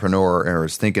entrepreneur or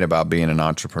is thinking about being an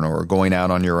entrepreneur or going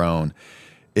out on your own,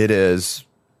 It is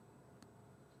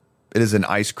an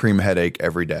ice cream headache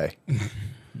every day.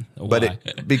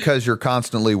 But because you're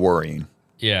constantly worrying.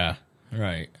 Yeah,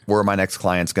 right. Where my next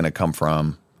client's going to come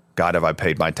from? God, have I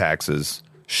paid my taxes?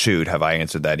 Shoot, have I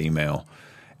answered that email?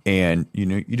 And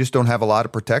you just don't have a lot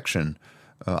of protection.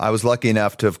 I was lucky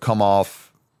enough to have come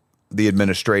off the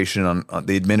administration.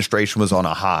 The administration was on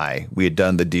a high. We had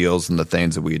done the deals and the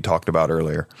things that we had talked about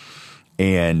earlier,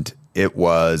 and it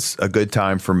was a good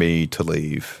time for me to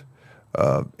leave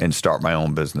and start my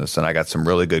own business. And I got some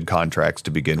really good contracts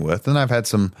to begin with, and I've had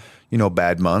some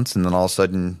bad months, and then all of a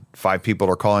sudden 5 people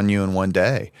are calling you in one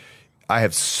day. I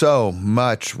have so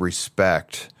much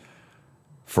respect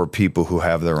for people who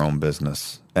have their own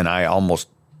business, and I almost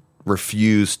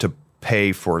refuse to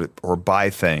pay for it or buy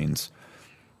things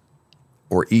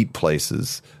or eat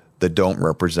places that don't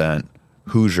represent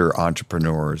Hoosier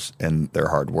entrepreneurs and their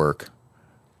hard work.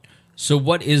 So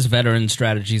what is Veteran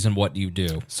Strategies and what do you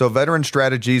do? So Veteran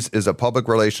Strategies is a public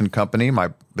relation company. My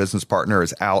business partner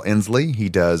is Al Inslee. He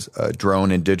does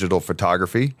drone and digital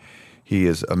photography. He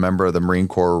is a member of the Marine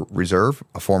Corps Reserve,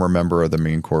 a former member of the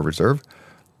Marine Corps Reserve,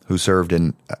 who served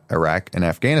in Iraq and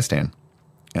Afghanistan.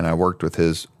 And I worked with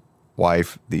his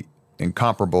wife, the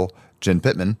incomparable Jen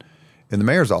Pittman, in the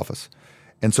mayor's office.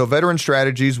 And so Veteran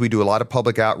Strategies, we do a lot of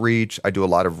public outreach. I do a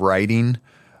lot of writing.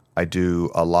 I do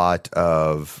a lot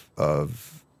of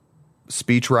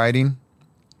speech writing,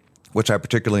 which I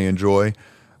particularly enjoy.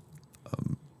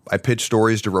 I pitch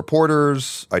stories to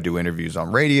reporters. I do interviews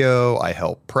on radio. I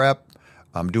help prep.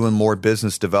 I'm doing more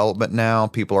business development now.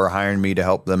 People are hiring me to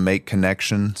help them make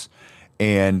connections.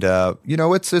 And,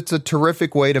 it's a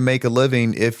terrific way to make a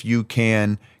living if you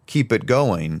can keep it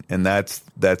going. And that's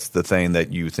the thing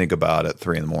that you think about at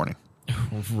 3 a.m.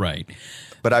 Right.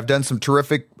 But I've done some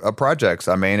terrific projects.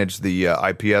 I managed the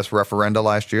IPS referenda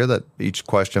last year that each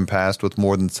question passed with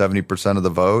more than 70% of the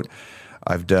vote.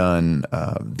 I've done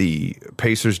the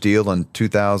Pacers deal in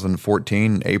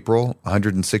 2014, April,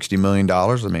 $160 million.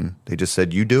 I mean, they just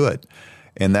said, you do it.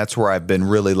 And that's where I've been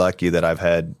really lucky that I've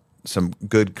had some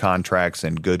good contracts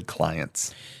and good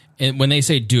clients. And when they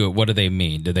say do it, what do they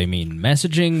mean? Do they mean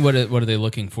messaging? What are they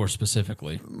looking for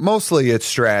specifically? Mostly it's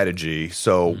strategy.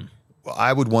 So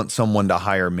I would want someone to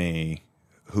hire me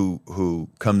who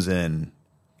comes in.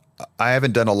 I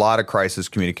haven't done a lot of crisis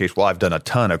communication. Well, I've done a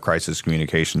ton of crisis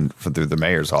communication through the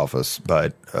mayor's office,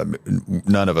 but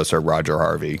none of us are Roger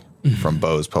Harvey from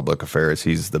Bose Public Affairs.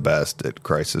 He's the best at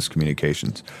crisis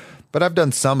communications. But I've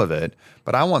done some of it.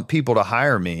 But I want people to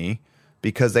hire me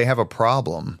because they have a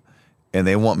problem and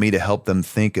they want me to help them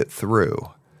think it through.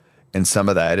 And some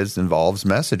of that involves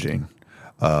messaging.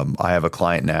 I have a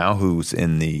client now who's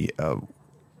in the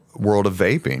world of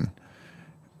vaping,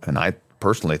 and I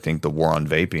personally think the war on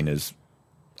vaping is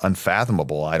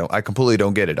unfathomable. I completely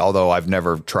don't get it. Although I've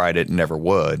never tried it and never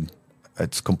would.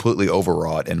 It's completely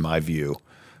overwrought in my view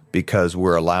because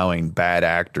we're allowing bad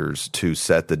actors to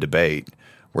set the debate.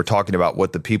 We're talking about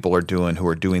what the people are doing who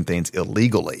are doing things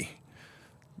illegally.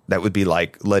 That would be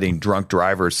like letting drunk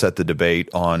drivers set the debate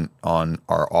on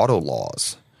our auto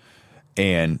laws.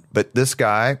 But this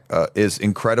guy is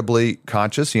incredibly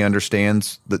conscious. He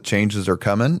understands that changes are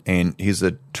coming, and he's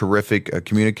a terrific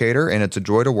communicator, and it's a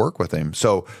joy to work with him.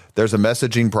 So there's a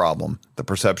messaging problem, the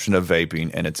perception of vaping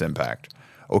and its impact.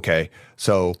 Okay,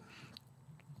 so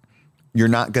you're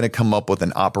not going to come up with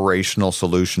an operational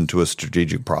solution to a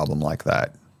strategic problem like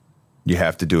that. You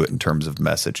have to do it in terms of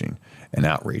messaging and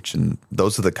outreach, and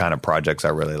those are the kind of projects I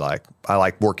really like. I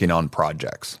like working on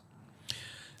projects.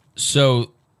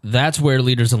 So that's where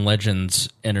Leaders and Legends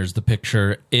enters the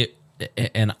picture.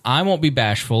 And I won't be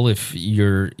bashful if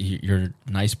your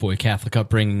nice boy Catholic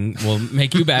upbringing will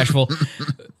make you bashful.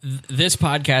 This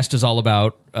podcast is all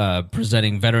about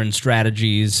presenting veteran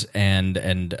strategies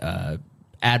and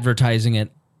advertising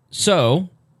it. So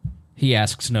he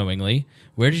asks knowingly,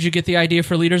 where did you get the idea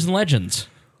for Leaders and Legends?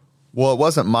 Well, it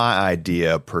wasn't my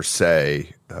idea per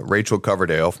se. Rachel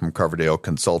Coverdale from Coverdale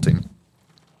Consulting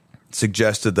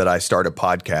suggested that I start a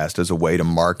podcast as a way to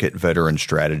market veteran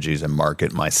strategies and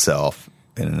market myself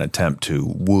in an attempt to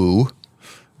woo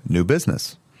new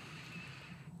business.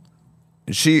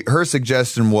 Her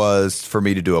suggestion was for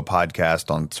me to do a podcast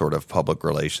on sort of public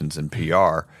relations and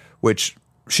PR, which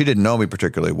she didn't know me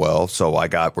particularly well, so I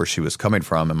got where she was coming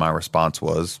from, and my response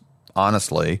was,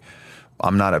 honestly,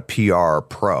 I'm not a PR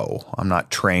pro. I'm not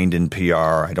trained in PR.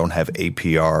 I don't have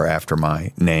APR after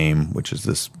my name, which is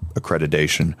this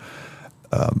accreditation.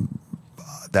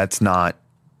 That's not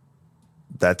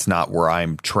where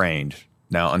I'm trained.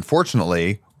 Now,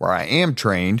 unfortunately, where I am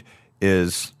trained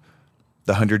is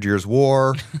the 100 Years'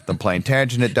 War, the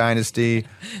Plantagenet dynasty,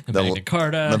 the Magna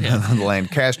Carta, the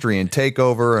Lancastrian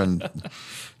takeover,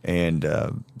 and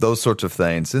those sorts of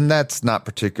things. And that's not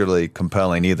particularly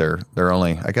compelling either.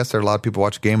 I guess there are a lot of people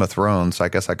watch Game of Thrones, so I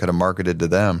guess I could have marketed to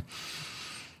them.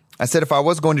 I said if I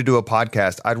was going to do a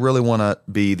podcast, I'd really want to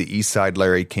be the East Side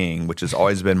Larry King, which has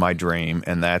always been my dream,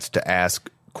 and that's to ask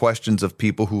questions of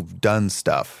people who've done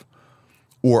stuff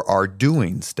or are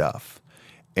doing stuff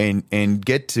and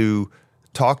get to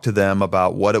talk to them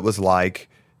about what it was like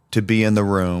to be in the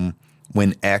room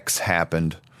when X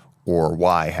happened or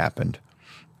Y happened.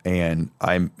 And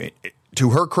to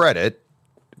her credit,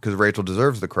 because Rachel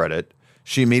deserves the credit,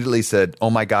 she immediately said, "Oh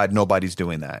my God, nobody's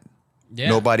doing that. Yeah.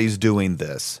 Nobody's doing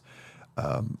this."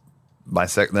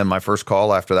 My first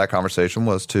call after that conversation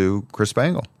was to Chris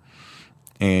Spangle.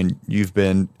 And you've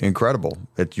been incredible.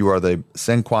 You are the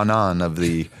sine qua non of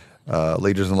the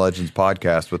Leaders and Legends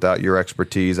podcast. Without your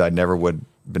expertise, I never would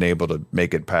have been able to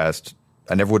make it past.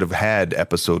 I never would have had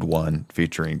episode 1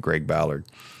 featuring Greg Ballard.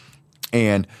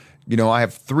 And, I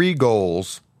have 3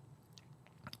 goals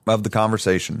of the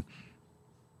conversation.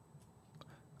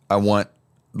 I want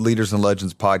Leaders and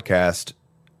Legends podcast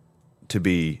to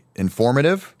be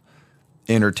informative,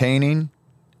 entertaining,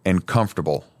 and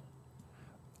comfortable.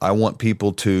 I want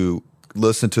people to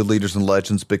listen to Leaders and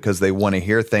Legends because they want to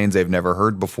hear things they've never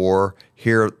heard before,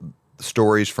 hear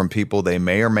stories from people they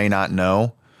may or may not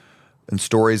know, and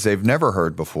stories they've never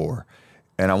heard before.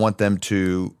 And I want them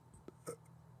to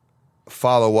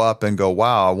follow up and go,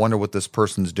 wow, I wonder what this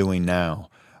person's doing now.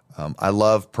 I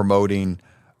love promoting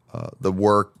the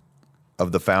work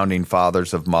of the founding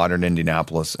fathers of modern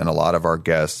Indianapolis, and a lot of our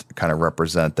guests kind of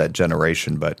represent that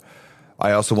generation. But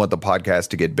I also want the podcast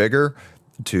to get bigger,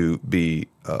 to be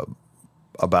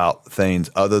about things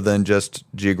other than just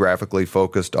geographically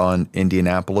focused on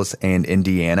Indianapolis and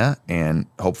Indiana, and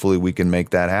hopefully we can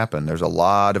make that happen. There's a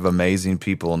lot of amazing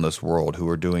people in this world who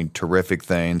are doing terrific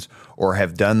things or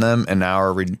have done them and now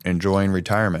are enjoying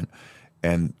retirement.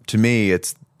 And to me,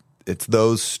 it's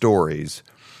those stories.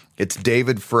 It's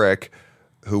David Frick,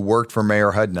 who worked for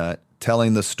Mayor Hudnut,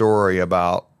 telling the story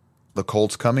about the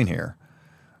Colts coming here.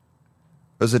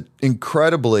 It was an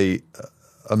incredibly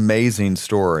amazing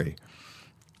story.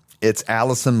 It's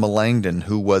Allison Millangton,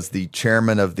 who was the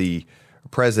chairman of the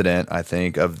president, I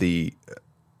think, of the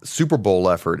Super Bowl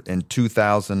effort in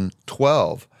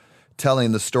 2012,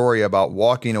 telling the story about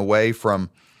walking away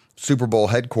from Super Bowl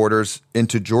headquarters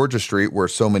into Georgia Street, where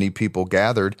so many people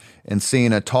gathered, and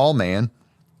seeing a tall man.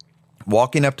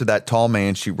 Walking up to that tall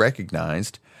man she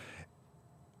recognized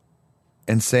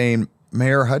and saying,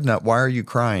 "Mayor Hudnut, why are you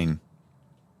crying?"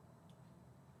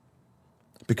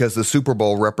 Because the Super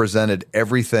Bowl represented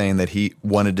everything that he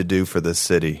wanted to do for this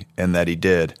city and that he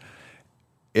did.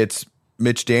 It's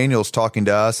Mitch Daniels talking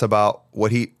to us about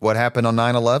what happened on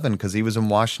 9/11, because he was in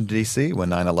Washington, D.C. when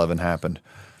 9/11 happened.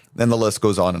 And the list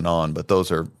goes on, but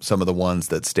those are some of the ones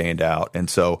that stand out. And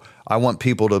so I want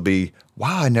people to be,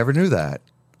 wow, I never knew that.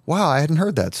 Wow, I hadn't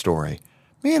heard that story.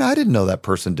 Man, I didn't know that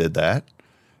person did that.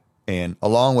 And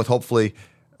along with hopefully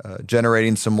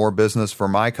generating some more business for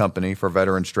my company, for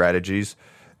Veteran Strategies,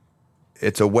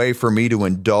 it's a way for me to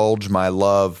indulge my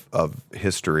love of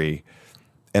history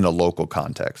in a local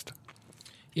context.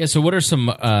 Yeah, so what are some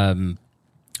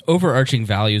overarching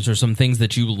values or some things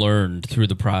that you learned through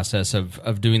the process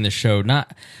of doing the show?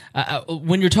 Not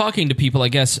when you're talking to people, I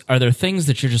guess, are there things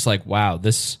that you're just like, wow,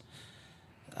 this...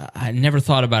 I never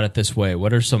thought about it this way.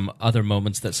 What are some other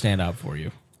moments that stand out for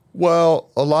you? Well,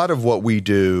 a lot of what we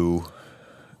do,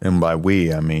 and by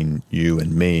we, I mean you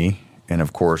and me, and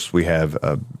of course we have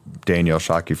Danielle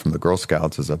Shockey from the Girl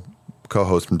Scouts as a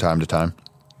co-host from time to time.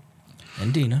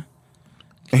 And Dina.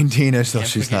 So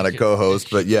she's not a co-host,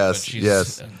 but yes.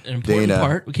 An important Dina,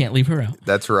 part. We can't leave her out.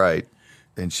 That's right.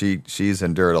 And she's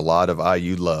endured a lot of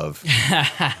IU love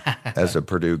as a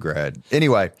Purdue grad.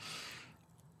 Anyway,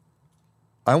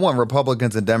 I want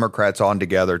Republicans and Democrats on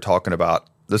together talking about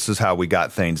this is how we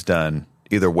got things done,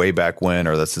 either way back when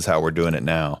or this is how we're doing it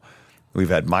now. We've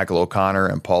had Michael O'Connor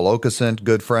and Paul Okeson,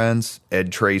 good friends.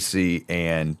 Ed Tracy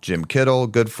and Jim Kittle,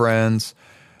 good friends.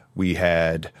 We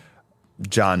had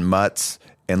John Mutz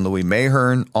and Louis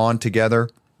Mahern on together.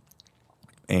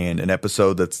 And an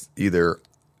episode that's either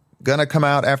going to come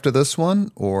out after this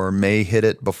one or may hit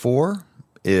it before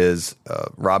is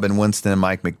Robin Winston and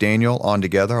Mike McDaniel on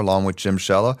together, along with Jim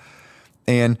Shella.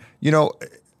 And,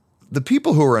 the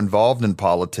people who are involved in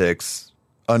politics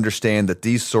understand that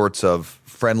these sorts of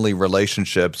friendly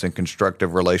relationships and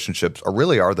constructive relationships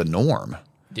are the norm.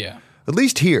 Yeah. At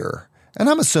least here. And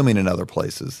I'm assuming in other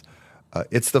places.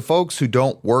 It's the folks who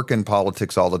don't work in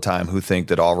politics all the time who think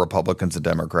that all Republicans and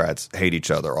Democrats hate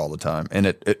each other all the time. And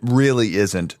it really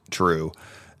isn't true.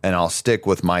 And I'll stick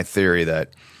with my theory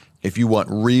that if you want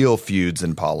real feuds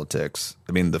in politics,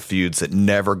 I mean, the feuds that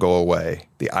never go away,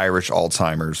 the Irish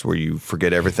Alzheimer's where you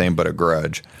forget everything but a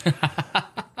grudge,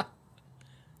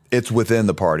 it's within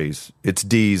the parties. It's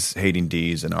D's hating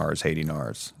D's and R's hating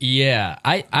R's. Yeah,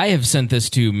 I have sent this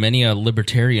to many a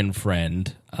libertarian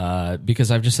friend because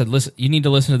I've just said, listen, you need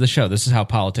to listen to the show. This is how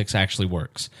politics actually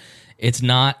works. It's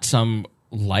not some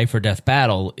life or death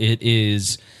battle. It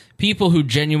is people who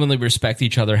genuinely respect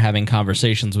each other having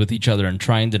conversations with each other and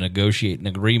trying to negotiate an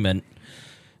agreement,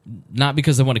 not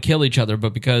because they want to kill each other,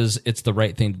 but because it's the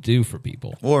right thing to do for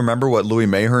people. Well, remember what Louis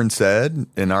Mahern said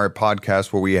in our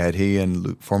podcast where we had he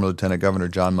and former Lieutenant Governor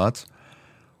John Mutz?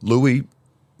 Louis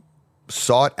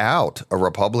sought out a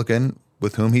Republican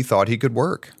with whom he thought he could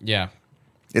work. Yeah.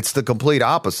 It's the complete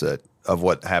opposite of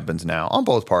what happens now on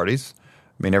both parties.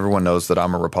 I mean, everyone knows that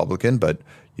I'm a Republican, but,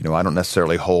 I don't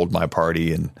necessarily hold my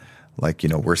party and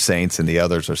we're saints and the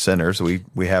others are sinners.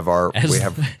 We have our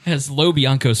as Lo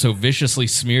Bianco so viciously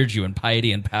smeared you in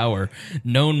Piety and Power,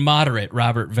 known moderate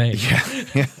Robert Vane.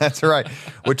 Yeah, that's right.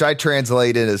 Which I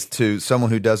translated as to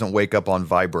someone who doesn't wake up on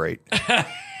vibrate.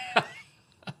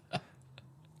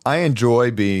 I enjoy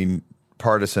being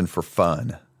partisan for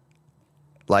fun,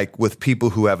 like with people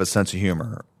who have a sense of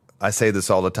humor. I say this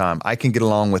all the time. I can get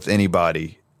along with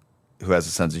anybody who has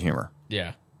a sense of humor.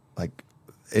 Yeah. Like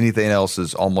anything else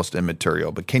is almost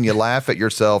immaterial. But can you laugh at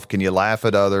yourself? Can you laugh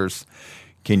at others?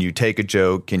 Can you take a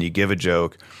joke? Can you give a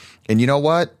joke? And you know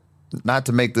what? Not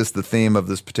to make this the theme of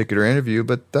this particular interview,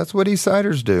 but that's what East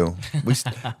Siders do.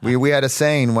 We had a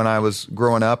saying when I was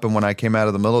growing up and when I came out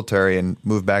of the military and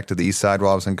moved back to the East Side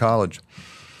while I was in college.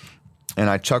 And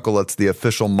I chuckle, it's the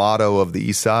official motto of the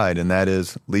East Side, and that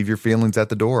is leave your feelings at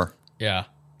the door. Yeah.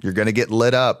 You're going to get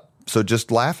lit up, so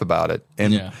just laugh about it.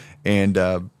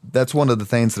 And that's one of the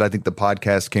things that I think the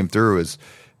podcast came through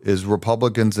is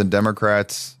Republicans and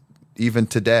Democrats, even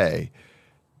today,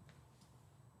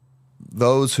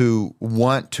 those who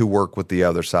want to work with the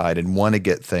other side and want to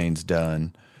get things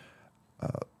done,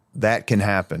 that can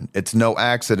happen. It's no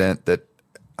accident that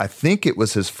I think it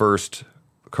was his first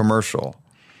commercial,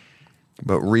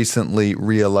 but recently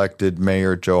reelected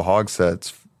Mayor Joe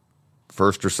Hogsett's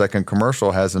first or second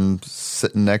commercial has him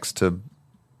sitting next to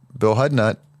Bill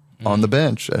Hudnut on the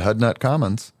bench at Hudnut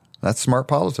Commons. That's smart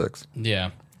politics.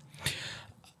 Yeah.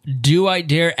 Do I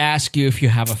dare ask you if you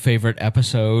have a favorite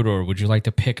episode, or would you like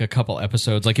to pick a couple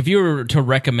episodes? Like if you were to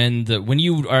recommend when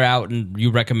you are out and you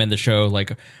recommend the show,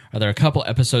 like are there a couple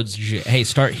episodes hey,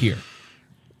 start here?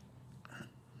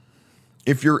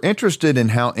 If you're interested in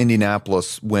how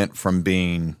Indianapolis went from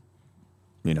being,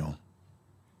 the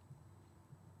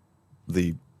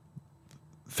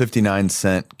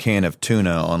 59-cent can of tuna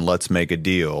on Let's Make a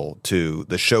Deal to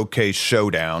the Showcase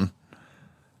Showdown,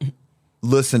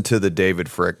 listen to the David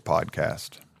Frick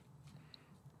podcast.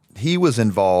 He was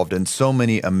involved in so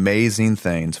many amazing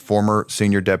things, former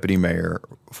senior deputy mayor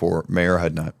for Mayor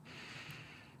Hudnut.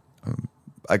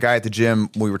 A guy at the gym,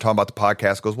 we were talking about the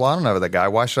podcast, goes, well, I don't know that guy.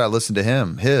 Why should I listen to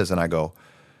him? And I go,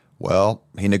 well,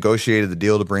 he negotiated the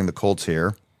deal to bring the Colts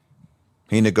here.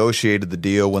 He negotiated the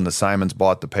deal when the Simons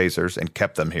bought the Pacers and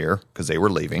kept them here because they were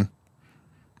leaving.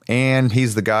 And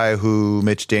he's the guy who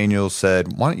Mitch Daniels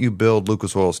said, why don't you build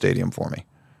Lucas Oil Stadium for me?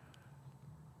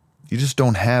 You just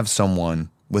don't have someone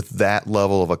with that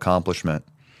level of accomplishment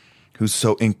who's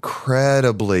so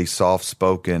incredibly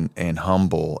soft-spoken and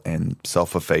humble and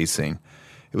self-effacing.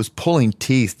 It was pulling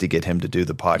teeth to get him to do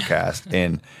the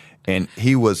podcast, and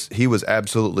he was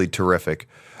absolutely terrific.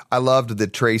 I loved the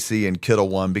Tracy and Kittle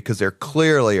one because they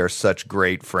clearly are such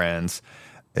great friends.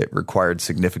 It required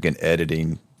significant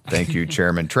editing. Thank you,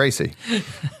 Chairman Tracy.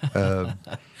 The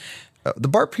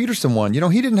Bart Peterson one,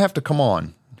 he didn't have to come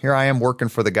on. Here I am working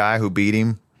for the guy who beat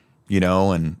him,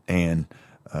 and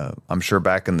I'm sure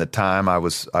back in the time I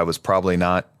was probably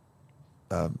not.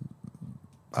 I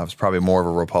was probably more of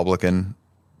a Republican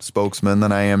spokesman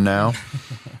than I am now.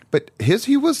 But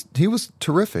he was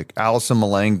terrific. Allison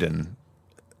Melangton.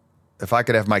 If I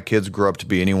could have my kids grow up to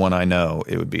be anyone I know,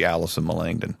 it would be Allison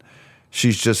Melangton.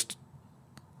 She's just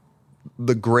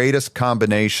the greatest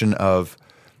combination of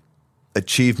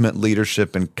achievement,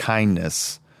 leadership, and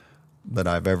kindness that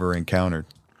I've ever encountered.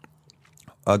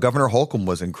 Governor Holcomb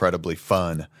was incredibly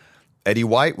fun. Eddie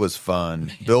White was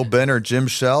fun. Bill Benner, Jim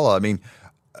Shella. I mean,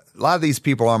 a lot of these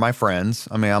people are my friends.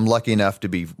 I mean, I'm lucky enough to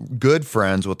be good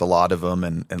friends with a lot of them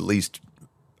and at least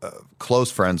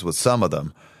close friends with some of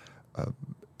them.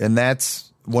 And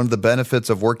that's one of the benefits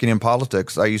of working in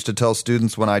politics. I used to tell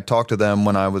students when I talked to them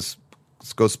when I was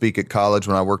go speak at college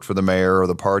when I worked for the mayor or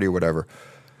the party or whatever.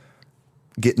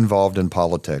 Get involved in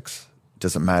politics.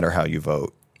 Doesn't matter how you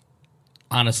vote.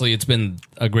 Honestly, it's been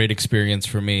a great experience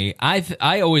for me.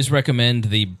 I always recommend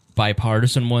the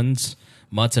bipartisan ones,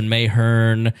 Mutz and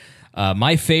Mahern.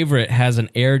 My favorite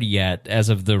hasn't aired yet as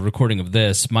of the recording of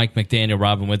this. Mike McDaniel,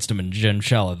 Robin Winston, and Jen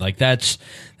Shella. Like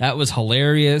that was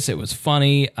hilarious. It was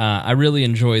funny. I really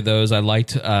enjoyed those. I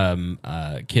liked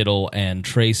Kittle and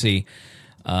Tracy.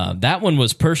 That one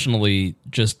was personally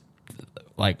just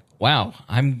like, wow,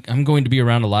 I'm going to be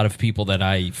around a lot of people that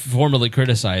I formerly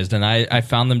criticized, and I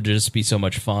found them to just be so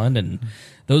much fun, and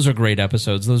those are great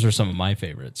episodes. Those are some of my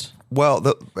favorites.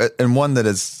 Well, and one that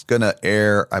is going to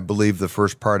air, I believe, the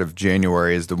first part of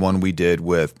January is the one we did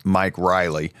with Mike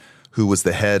Riley, who was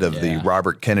the head of the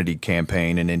Robert Kennedy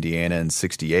campaign in Indiana in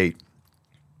 '68.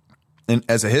 And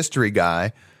as a history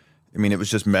guy, I mean, it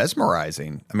was just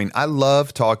mesmerizing. I mean, I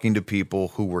love talking to people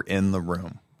who were in the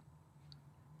room.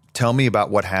 Tell me about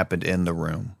what happened in the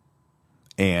room.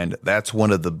 And that's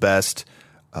one of the best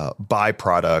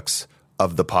byproducts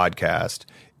of the podcast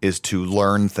is to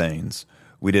learn things.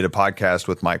 We did a podcast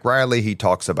with Mike Riley. He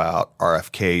talks about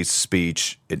RFK's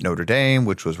speech at Notre Dame,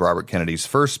 which was Robert Kennedy's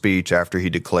first speech after he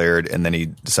declared, and then he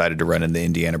decided to run in the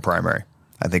Indiana primary.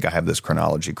 I think I have this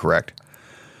chronology correct.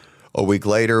 A week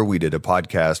later, we did a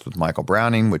podcast with Michael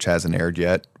Browning, which hasn't aired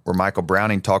yet, where Michael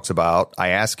Browning talks about, I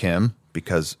asked him,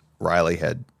 because Riley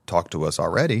had talked to us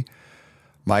already,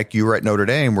 Mike, you were at Notre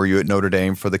Dame. Were you at Notre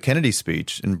Dame for the Kennedy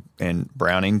speech? And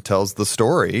Browning tells the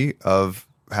story of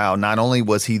how not only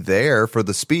was he there for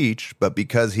the speech, but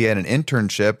because he had an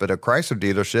internship at a Chrysler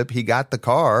dealership, he got the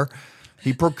car.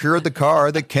 He procured the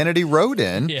car that Kennedy rode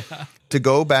in to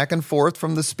go back and forth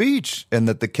from the speech, and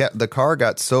that the car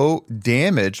got so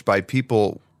damaged by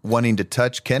people wanting to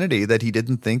touch Kennedy that he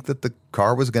didn't think that the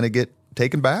car was going to get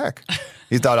taken back.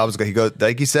 He thought I was going to go,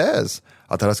 like he says,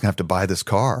 I thought I was going to have to buy this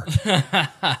car.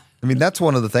 I mean, that's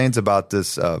one of the things about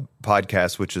this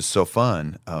podcast, which is so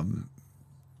fun.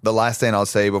 The last thing I'll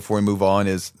say before we move on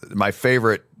is my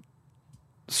favorite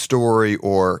story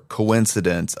or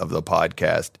coincidence of the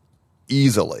podcast,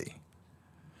 easily.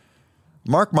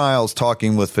 Mark Miles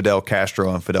talking with Fidel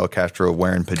Castro and Fidel Castro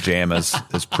wearing pajamas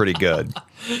is pretty good.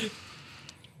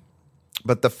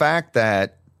 But the fact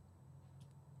that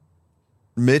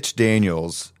Mitch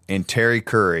Daniels and Terry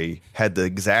Curry had the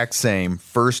exact same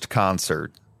first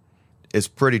concert is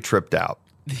pretty tripped out.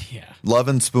 Yeah. Love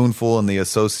and Spoonful and the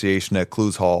Association at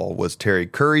Clues Hall was Terry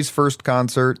Curry's first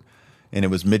concert, and it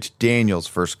was Mitch Daniels'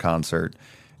 first concert.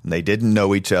 And they didn't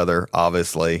know each other,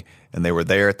 obviously, and they were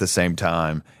there at the same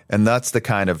time. And that's the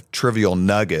kind of trivial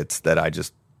nuggets that I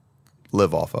just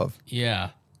live off of. Yeah.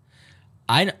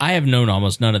 I have known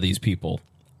almost none of these people.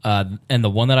 And the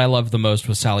one that I loved the most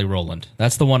was Sally Rowland.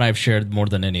 That's the one I've shared more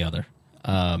than any other,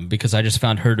 because I just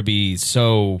found her to be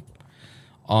so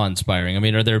awe-inspiring. I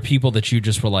mean, are there people that you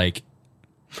just were like,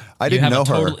 I didn't know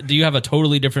her. Do you have a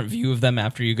totally different view of them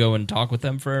after you go and talk with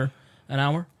them for an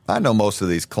hour? I know most of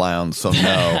these clowns, so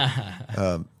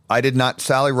no. I did not.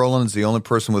 Sally Rowland is the only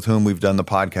person with whom we've done the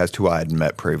podcast who I had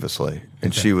met previously.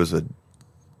 And she was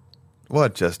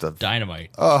just a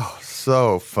dynamite. Oh,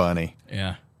 so funny.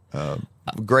 Yeah.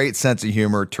 Great sense of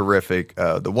humor, terrific.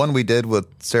 The one we did with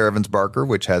Sarah Evans Barker,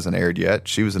 which hasn't aired yet,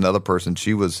 she was another person.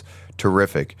 She was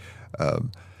terrific.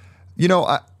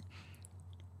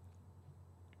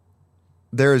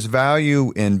 There is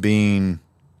value in being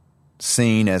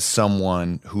seen as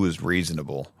someone who is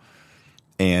reasonable.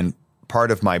 And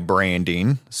part of my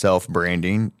branding,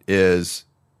 self-branding, is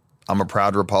I'm a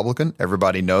proud Republican.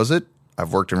 Everybody knows it.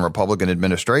 I've worked in Republican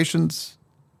administrations.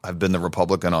 I've been the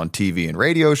Republican on TV and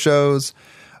radio shows.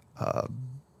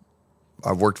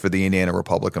 I've worked for the Indiana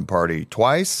Republican Party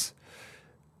twice.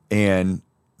 And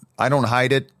I don't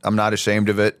hide it. I'm not ashamed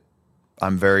of it.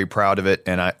 I'm very proud of it.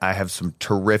 And I have some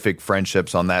terrific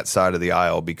friendships on that side of the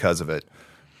aisle because of it.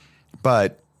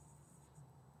 But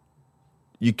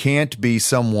you can't be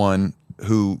someone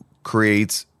who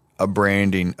creates a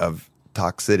branding of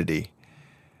toxicity.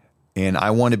 And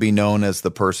I want to be known as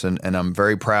the person, and I'm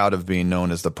very proud of being known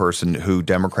as the person who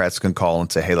Democrats can call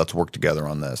and say, hey, let's work together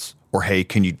on this. Or, hey,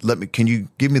 can you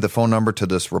give me the phone number to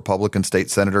this Republican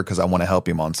state senator because I want to help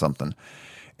him on something.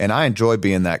 And I enjoy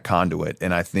being that conduit.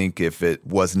 And I think if it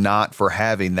was not for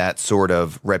having that sort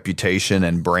of reputation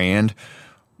and brand,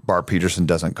 Bart Peterson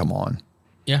doesn't come on.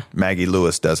 Yeah. Maggie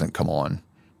Lewis doesn't come on.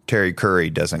 Terry Curry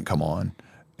doesn't come on,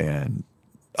 and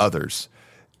others.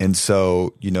 And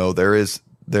so, there is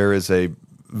a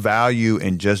value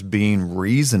in just being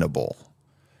reasonable.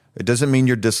 It doesn't mean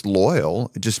you're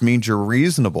disloyal. It just means you're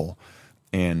reasonable.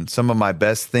 And some of my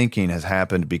best thinking has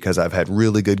happened because I've had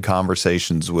really good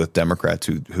conversations with Democrats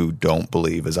who don't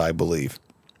believe as I believe.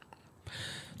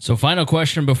 So final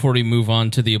question before we move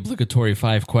on to the obligatory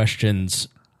 5 questions.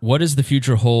 What does the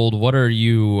future hold? What are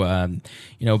you,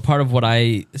 part of what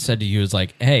I said to you is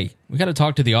like, hey, we got to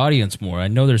talk to the audience more. I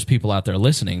know there's people out there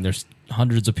listening. There's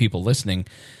hundreds of people listening.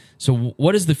 So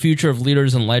what is the future of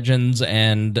Leaders and Legends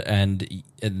and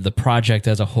the project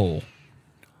as a whole?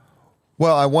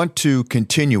 Well, I want to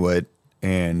continue it,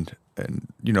 and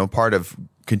part of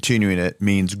continuing it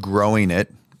means growing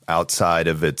it outside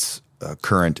of its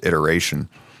current iteration.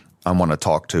 I want to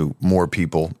talk to more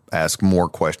people, ask more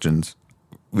questions.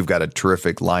 We've got a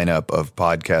terrific lineup of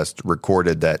podcasts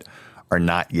recorded that are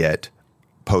not yet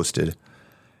posted,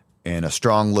 and a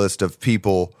strong list of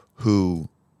people who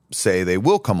say they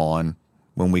will come on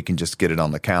when we can just get it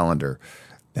on the calendar.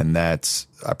 And I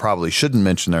probably shouldn't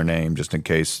mention their name just in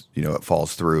case, it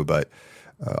falls through. But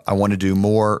I want to do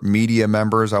more media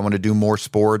members. I want to do more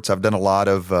sports. I've done a lot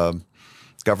of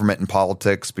government and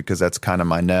politics because that's kind of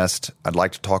my nest. I'd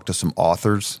like to talk to some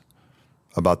authors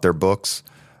about their books.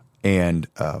 And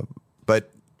but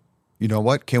you know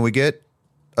what? Can we get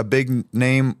a big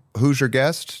name? Who's your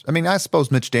guest? I mean, I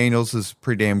suppose Mitch Daniels is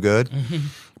pretty damn good.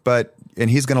 And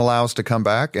he's going to allow us to come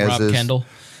back as Rob Kendall.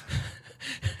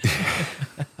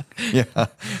 Yeah,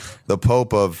 the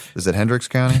Pope of, is it Hendricks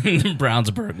County?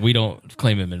 Brownsburg. We don't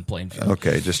claim him in Plainfield.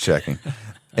 Okay, just checking.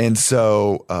 And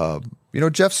so,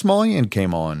 Jeff Smulyan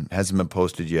came on, hasn't been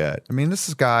posted yet. I mean,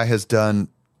 this guy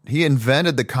he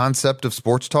invented the concept of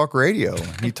sports talk radio.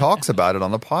 He talks about it on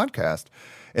the podcast.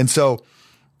 And so,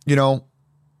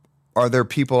 are there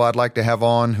people I'd like to have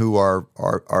on who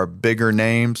are bigger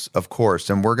names? Of course,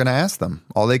 and we're going to ask them.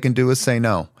 All they can do is say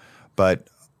no. But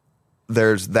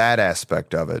there's that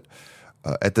aspect of it.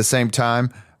 At the same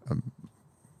time,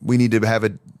 we need to have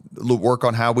it work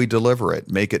on how we deliver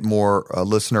it, make it more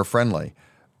listener friendly.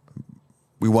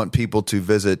 We want people to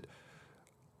visit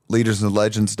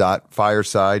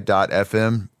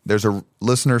leadersandlegends.fireside.fm. There's a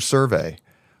listener survey.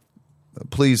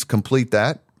 Please complete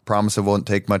that. Promise it won't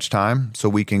take much time, so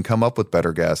we can come up with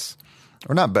better guests,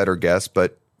 or not better guests,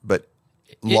 but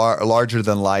larger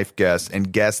than life guests,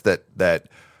 and guests that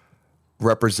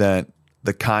represent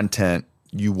the content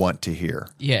you want to hear.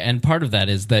 Yeah, and part of that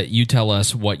is that you tell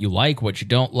us what you like, what you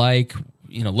don't like,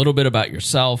 a little bit about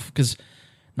yourself, because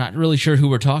not really sure who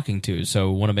we're talking to,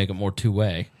 so we want to make it more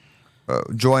two-way.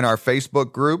 Join our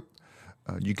Facebook group.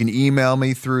 You can email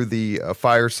me through the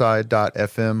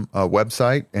fireside.fm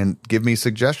website and give me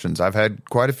suggestions. I've had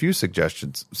quite a few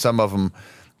suggestions. Some of them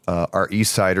are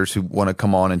Eastsiders who want to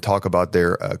come on and talk about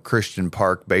their Christian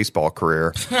Park baseball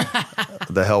career.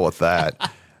 The hell with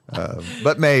that.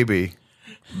 But maybe.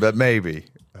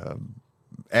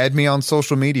 Add me on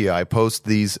social media. I post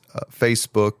these I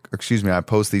post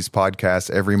these podcasts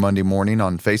every Monday morning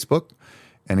on Facebook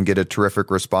and get a terrific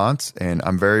response. And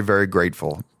I'm very, very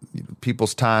grateful.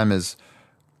 People's time is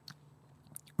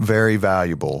very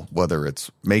valuable, whether it's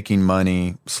making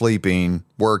money, sleeping,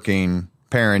 working,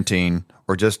 parenting,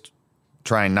 or just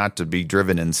trying not to be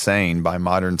driven insane by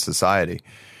modern society.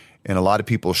 And a lot of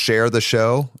people share the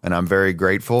show, and I'm very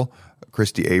grateful.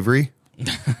 Christy Avery,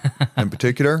 in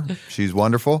particular, she's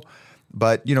wonderful.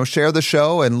 But, share the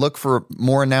show and look for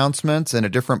more announcements and a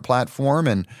different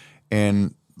platform,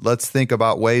 and let's think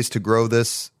about ways to grow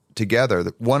this together.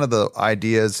 One of the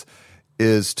ideas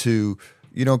is to,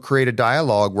 create a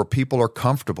dialogue where people are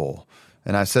comfortable.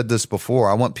 And I said this before,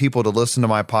 I want people to listen to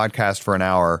my podcast for an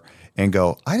hour and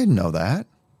go, I didn't know that.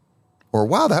 Or,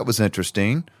 wow, that was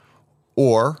interesting.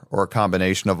 Or a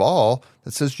combination of all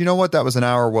that says, you know what, that was an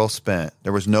hour well spent.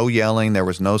 There was no yelling. There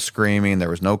was no screaming. There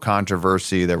was no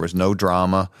controversy. There was no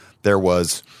drama. There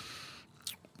was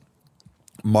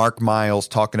Mark Miles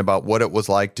talking about what it was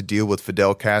like to deal with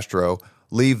Fidel Castro.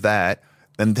 Leave that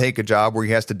and take a job where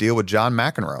he has to deal with John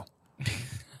McEnroe,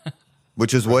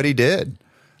 which is what he did.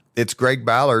 It's Greg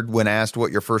Ballard, when asked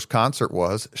what your first concert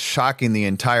was, shocking the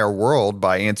entire world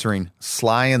by answering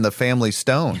Sly and the Family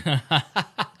Stone.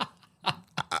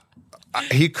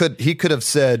 He could have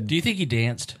said... Do you think he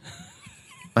danced?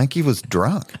 I think he was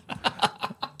drunk.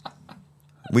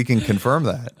 We can confirm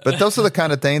that. But those are the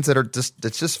kind of things that are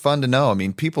it's just fun to know. I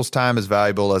mean, people's time is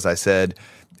valuable, as I said,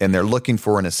 and they're looking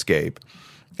for an escape.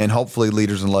 And hopefully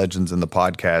Leaders and Legends in the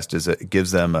podcast it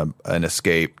gives them an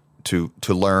escape to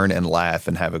learn and laugh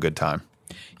and have a good time.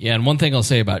 Yeah, and one thing I'll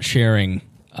say about sharing,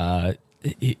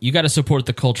 you got to support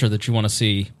the culture that you want to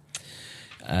see,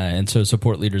 and so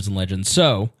support Leaders and Legends.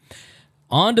 So,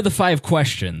 on to the 5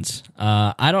 questions.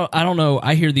 I don't know.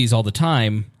 I hear these all the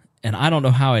time, and I don't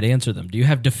know how I'd answer them. Do you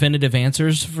have definitive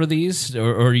answers for these,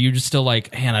 or are you just still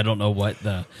like, man, I don't know what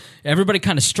the? Everybody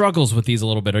kind of struggles with these a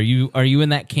little bit. Are you in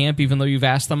that camp, even though you've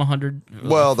asked them 100,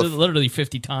 literally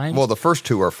 50 times? Well, the first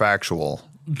two are factual,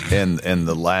 and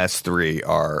the last three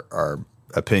are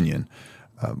opinion.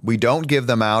 We don't give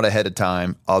them out ahead of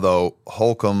time, although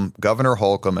Governor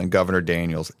Holcomb and Governor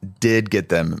Daniels did get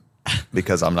them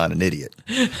because I'm not an idiot.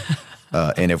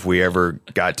 And if we ever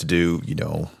got to do,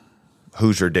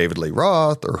 Hoosier David Lee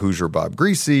Roth or Hoosier Bob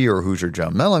Greasy or Hoosier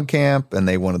John Mellencamp, and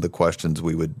they wanted the questions,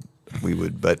 we would,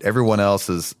 but everyone else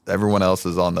is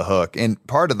on the hook. And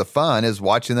part of the fun is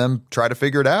watching them try to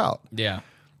figure it out. Yeah.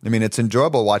 I mean, it's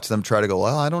enjoyable watching them try to go,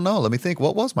 well, I don't know. Let me think.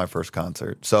 What was my first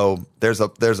concert? So there's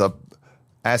a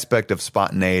aspect of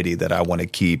spontaneity that I want to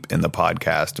keep in the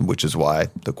podcast, which is why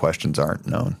the questions aren't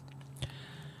known.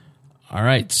 All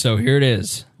right. So here it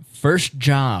is. First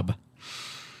job.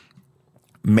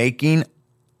 Making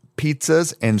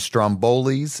pizzas and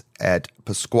strombolis at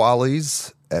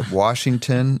Pasquale's at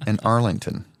Washington and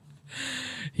Arlington.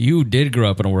 You did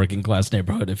grow up in a working class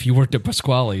neighborhood if you worked at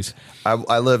Pasquale's.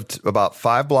 I lived about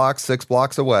 6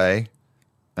 blocks away,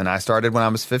 and I started when I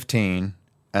was 15,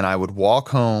 and I would walk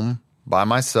home by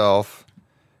myself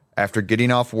after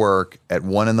getting off work at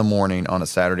 1 a.m. on a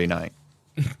Saturday night.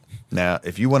 Now,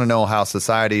 if you want to know how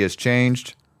society has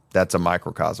changed, that's a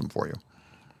microcosm for you.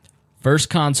 First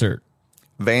concert.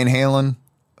 Van Halen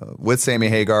with Sammy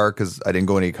Hagar, because I didn't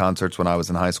go to any concerts when I was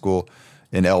in high school,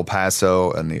 in El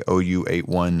Paso and the OU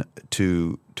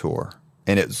 812 tour.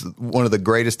 And it's one of the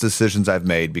greatest decisions I've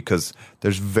made because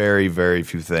there's very, very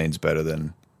few things better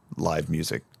than live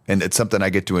music. And it's something I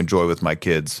get to enjoy with my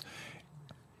kids.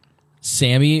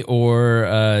 Sammy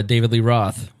or David Lee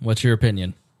Roth? What's your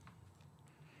opinion?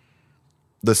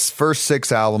 The first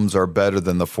 6 albums are better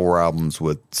than the 4 albums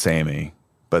with Sammy,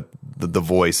 but the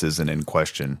voice isn't in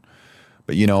question.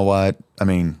 But you know what? I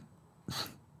mean,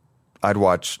 I'd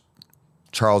watch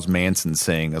Charles Manson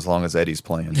sing as long as Eddie's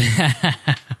playing.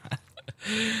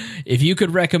 If you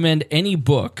could recommend any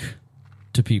book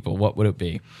to people, what would it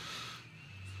be?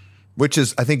 Which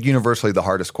is, I think, universally the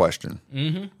hardest question.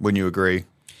 Mm-hmm. Wouldn't you agree?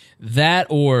 That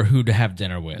or who to have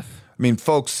dinner with. I mean,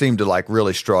 folks seem to like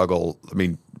really struggle. I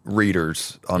mean,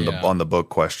 readers on the book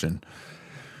question.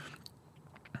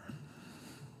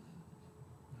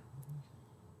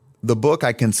 The book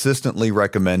I consistently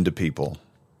recommend to people,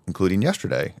 including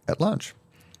yesterday at lunch,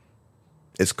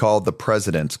 is called The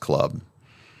President's Club.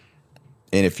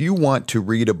 And if you want to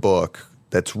read a book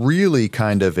that's really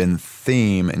kind of in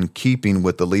theme and keeping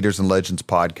with the Leaders and Legends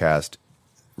podcast,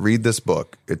 read this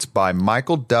book. It's by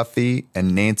Michael Duffy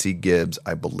and Nancy Gibbs,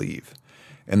 I believe.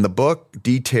 And the book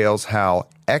details how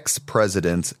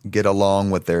ex-presidents get along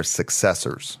with their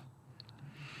successors.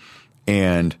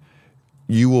 And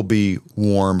you will be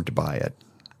warmed by it.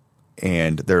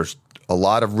 And there's a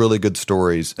lot of really good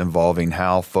stories involving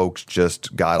how folks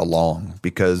just got along,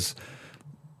 because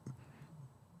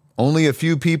only a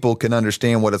few people can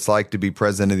understand what it's like to be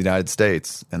president of the United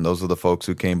States, and those are the folks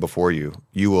who came before you.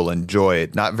 You will enjoy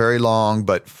it. Not very long,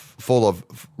 but full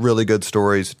of really good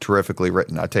stories, terrifically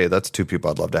written. I tell you, that's 2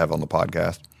 people I'd love to have on the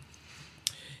podcast.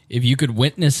 If you could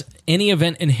witness any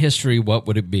event in history, what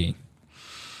would it be?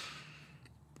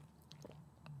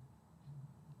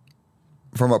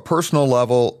 From a personal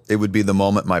level, it would be the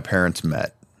moment my parents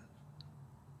met.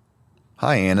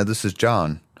 Hi, Anna, this is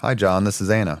John. Hi, John, this is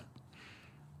Anna.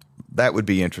 That would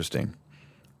be interesting.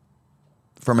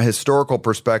 From a historical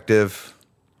perspective,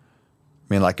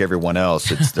 I mean, like everyone else,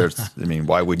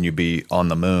 why wouldn't you be on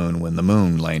the moon when the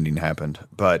moon landing happened?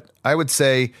 But I would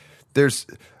say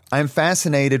I'm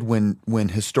fascinated when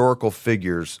historical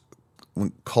figures,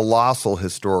 when colossal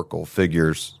historical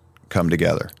figures come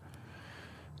together.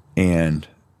 And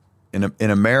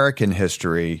in American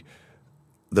history,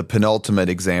 the penultimate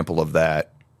example of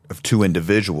that, of 2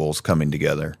 individuals coming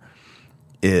together,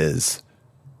 is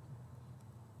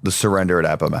the surrender at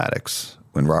Appomattox,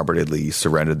 when Robert E. Lee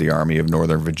surrendered the Army of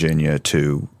Northern Virginia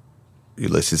to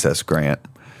Ulysses S. Grant,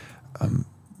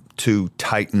 2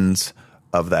 titans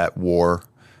of that war,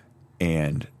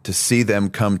 and to see them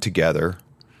come together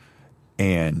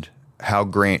and how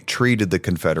Grant treated the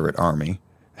Confederate Army,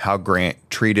 how Grant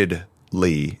treated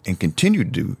Lee and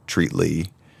continued to treat Lee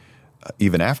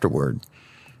even afterward.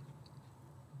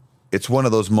 It's one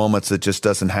of those moments that just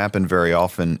doesn't happen very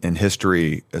often in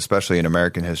history, especially in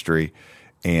American history.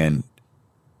 And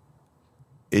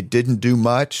it didn't do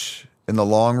much in the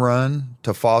long run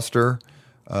to foster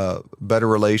better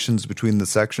relations between the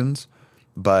sections.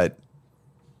 But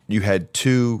you had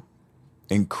 2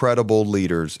 incredible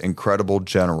leaders, incredible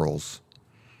generals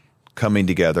coming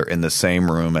together in the same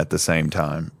room at the same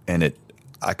time. And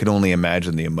I could only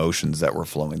imagine the emotions that were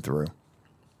flowing through.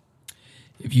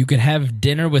 If you could have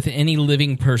dinner with any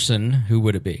living person, who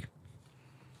would it be?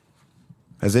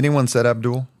 Has anyone said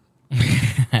Abdul?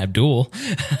 Abdul.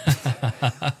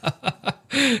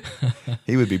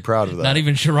 He would be proud of that. Not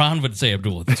even Sharon would say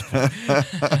Abdul at this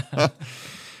point.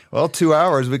 Well, 2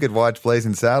 hours, we could watch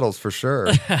Blazing Saddles for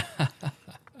sure.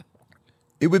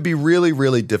 It would be really,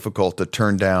 really difficult to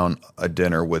turn down a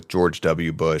dinner with George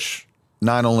W. Bush,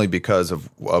 not only because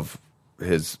of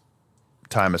his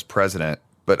time as president,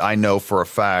 but I know for a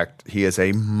fact he is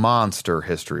a monster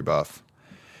history buff.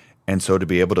 And so to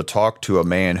be able to talk to a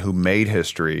man who made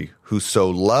history, who so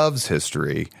loves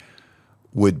history,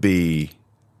 would be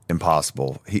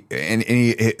impossible. He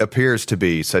appears to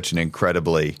be such an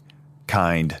incredibly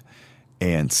kind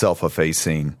and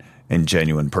self-effacing and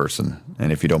genuine person.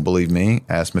 And if you don't believe me,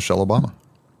 ask Michelle Obama.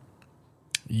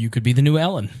 You could be the new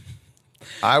Ellen.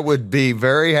 I would be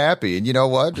very happy. And you know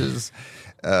what?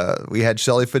 We had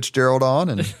Shelley Fitzgerald on,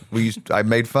 and I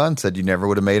made fun, said you never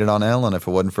would have made it on Ellen if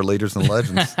it wasn't for Leaders and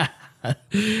Legends.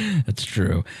 That's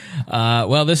true.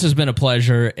 Well, this has been a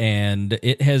pleasure, and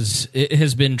it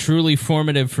has been truly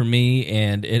formative for me,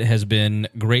 and it has been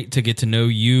great to get to know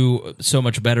you so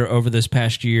much better over this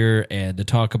past year, and to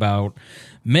talk about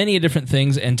many different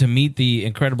things, and to meet the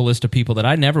incredible list of people that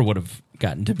I never would have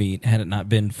gotten to meet had it not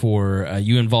been for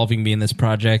you involving me in this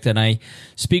project. And I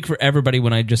speak for everybody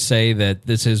when I just say that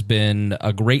this has been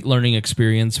a great learning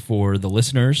experience for the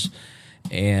listeners.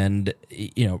 And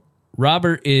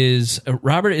Robert is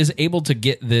able to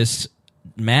get this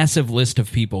massive list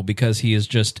of people because he is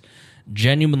just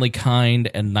genuinely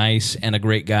kind and nice and a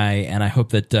great guy. And I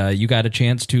hope that you got a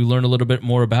chance to learn a little bit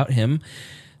more about him.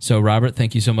 So, Robert,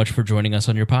 thank you so much for joining us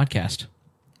on your podcast.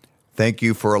 Thank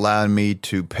you for allowing me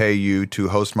to pay you to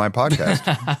host my podcast.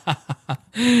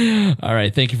 All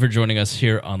right. Thank you for joining us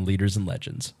here on Leaders and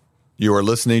Legends. You are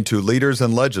listening to Leaders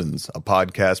and Legends, a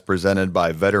podcast presented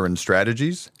by Veteran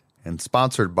Strategies and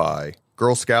sponsored by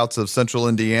Girl Scouts of Central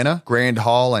Indiana, Grand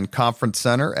Hall and Conference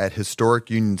Center at Historic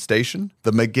Union Station,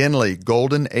 the McGinley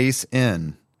Golden Ace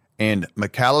Inn, and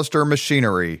McAllister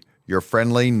Machinery, your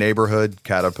friendly neighborhood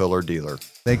Caterpillar dealer.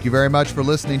 Thank you very much for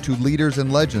listening to Leaders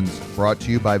and Legends, brought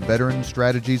to you by Veteran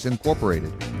Strategies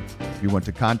Incorporated. If you want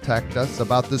to contact us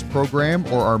about this program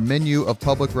or our menu of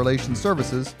public relations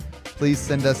services, please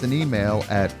send us an email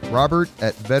at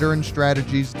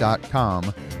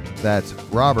robert@veteranstrategies.com. That's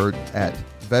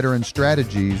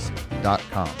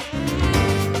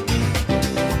robert@veteranstrategies.com.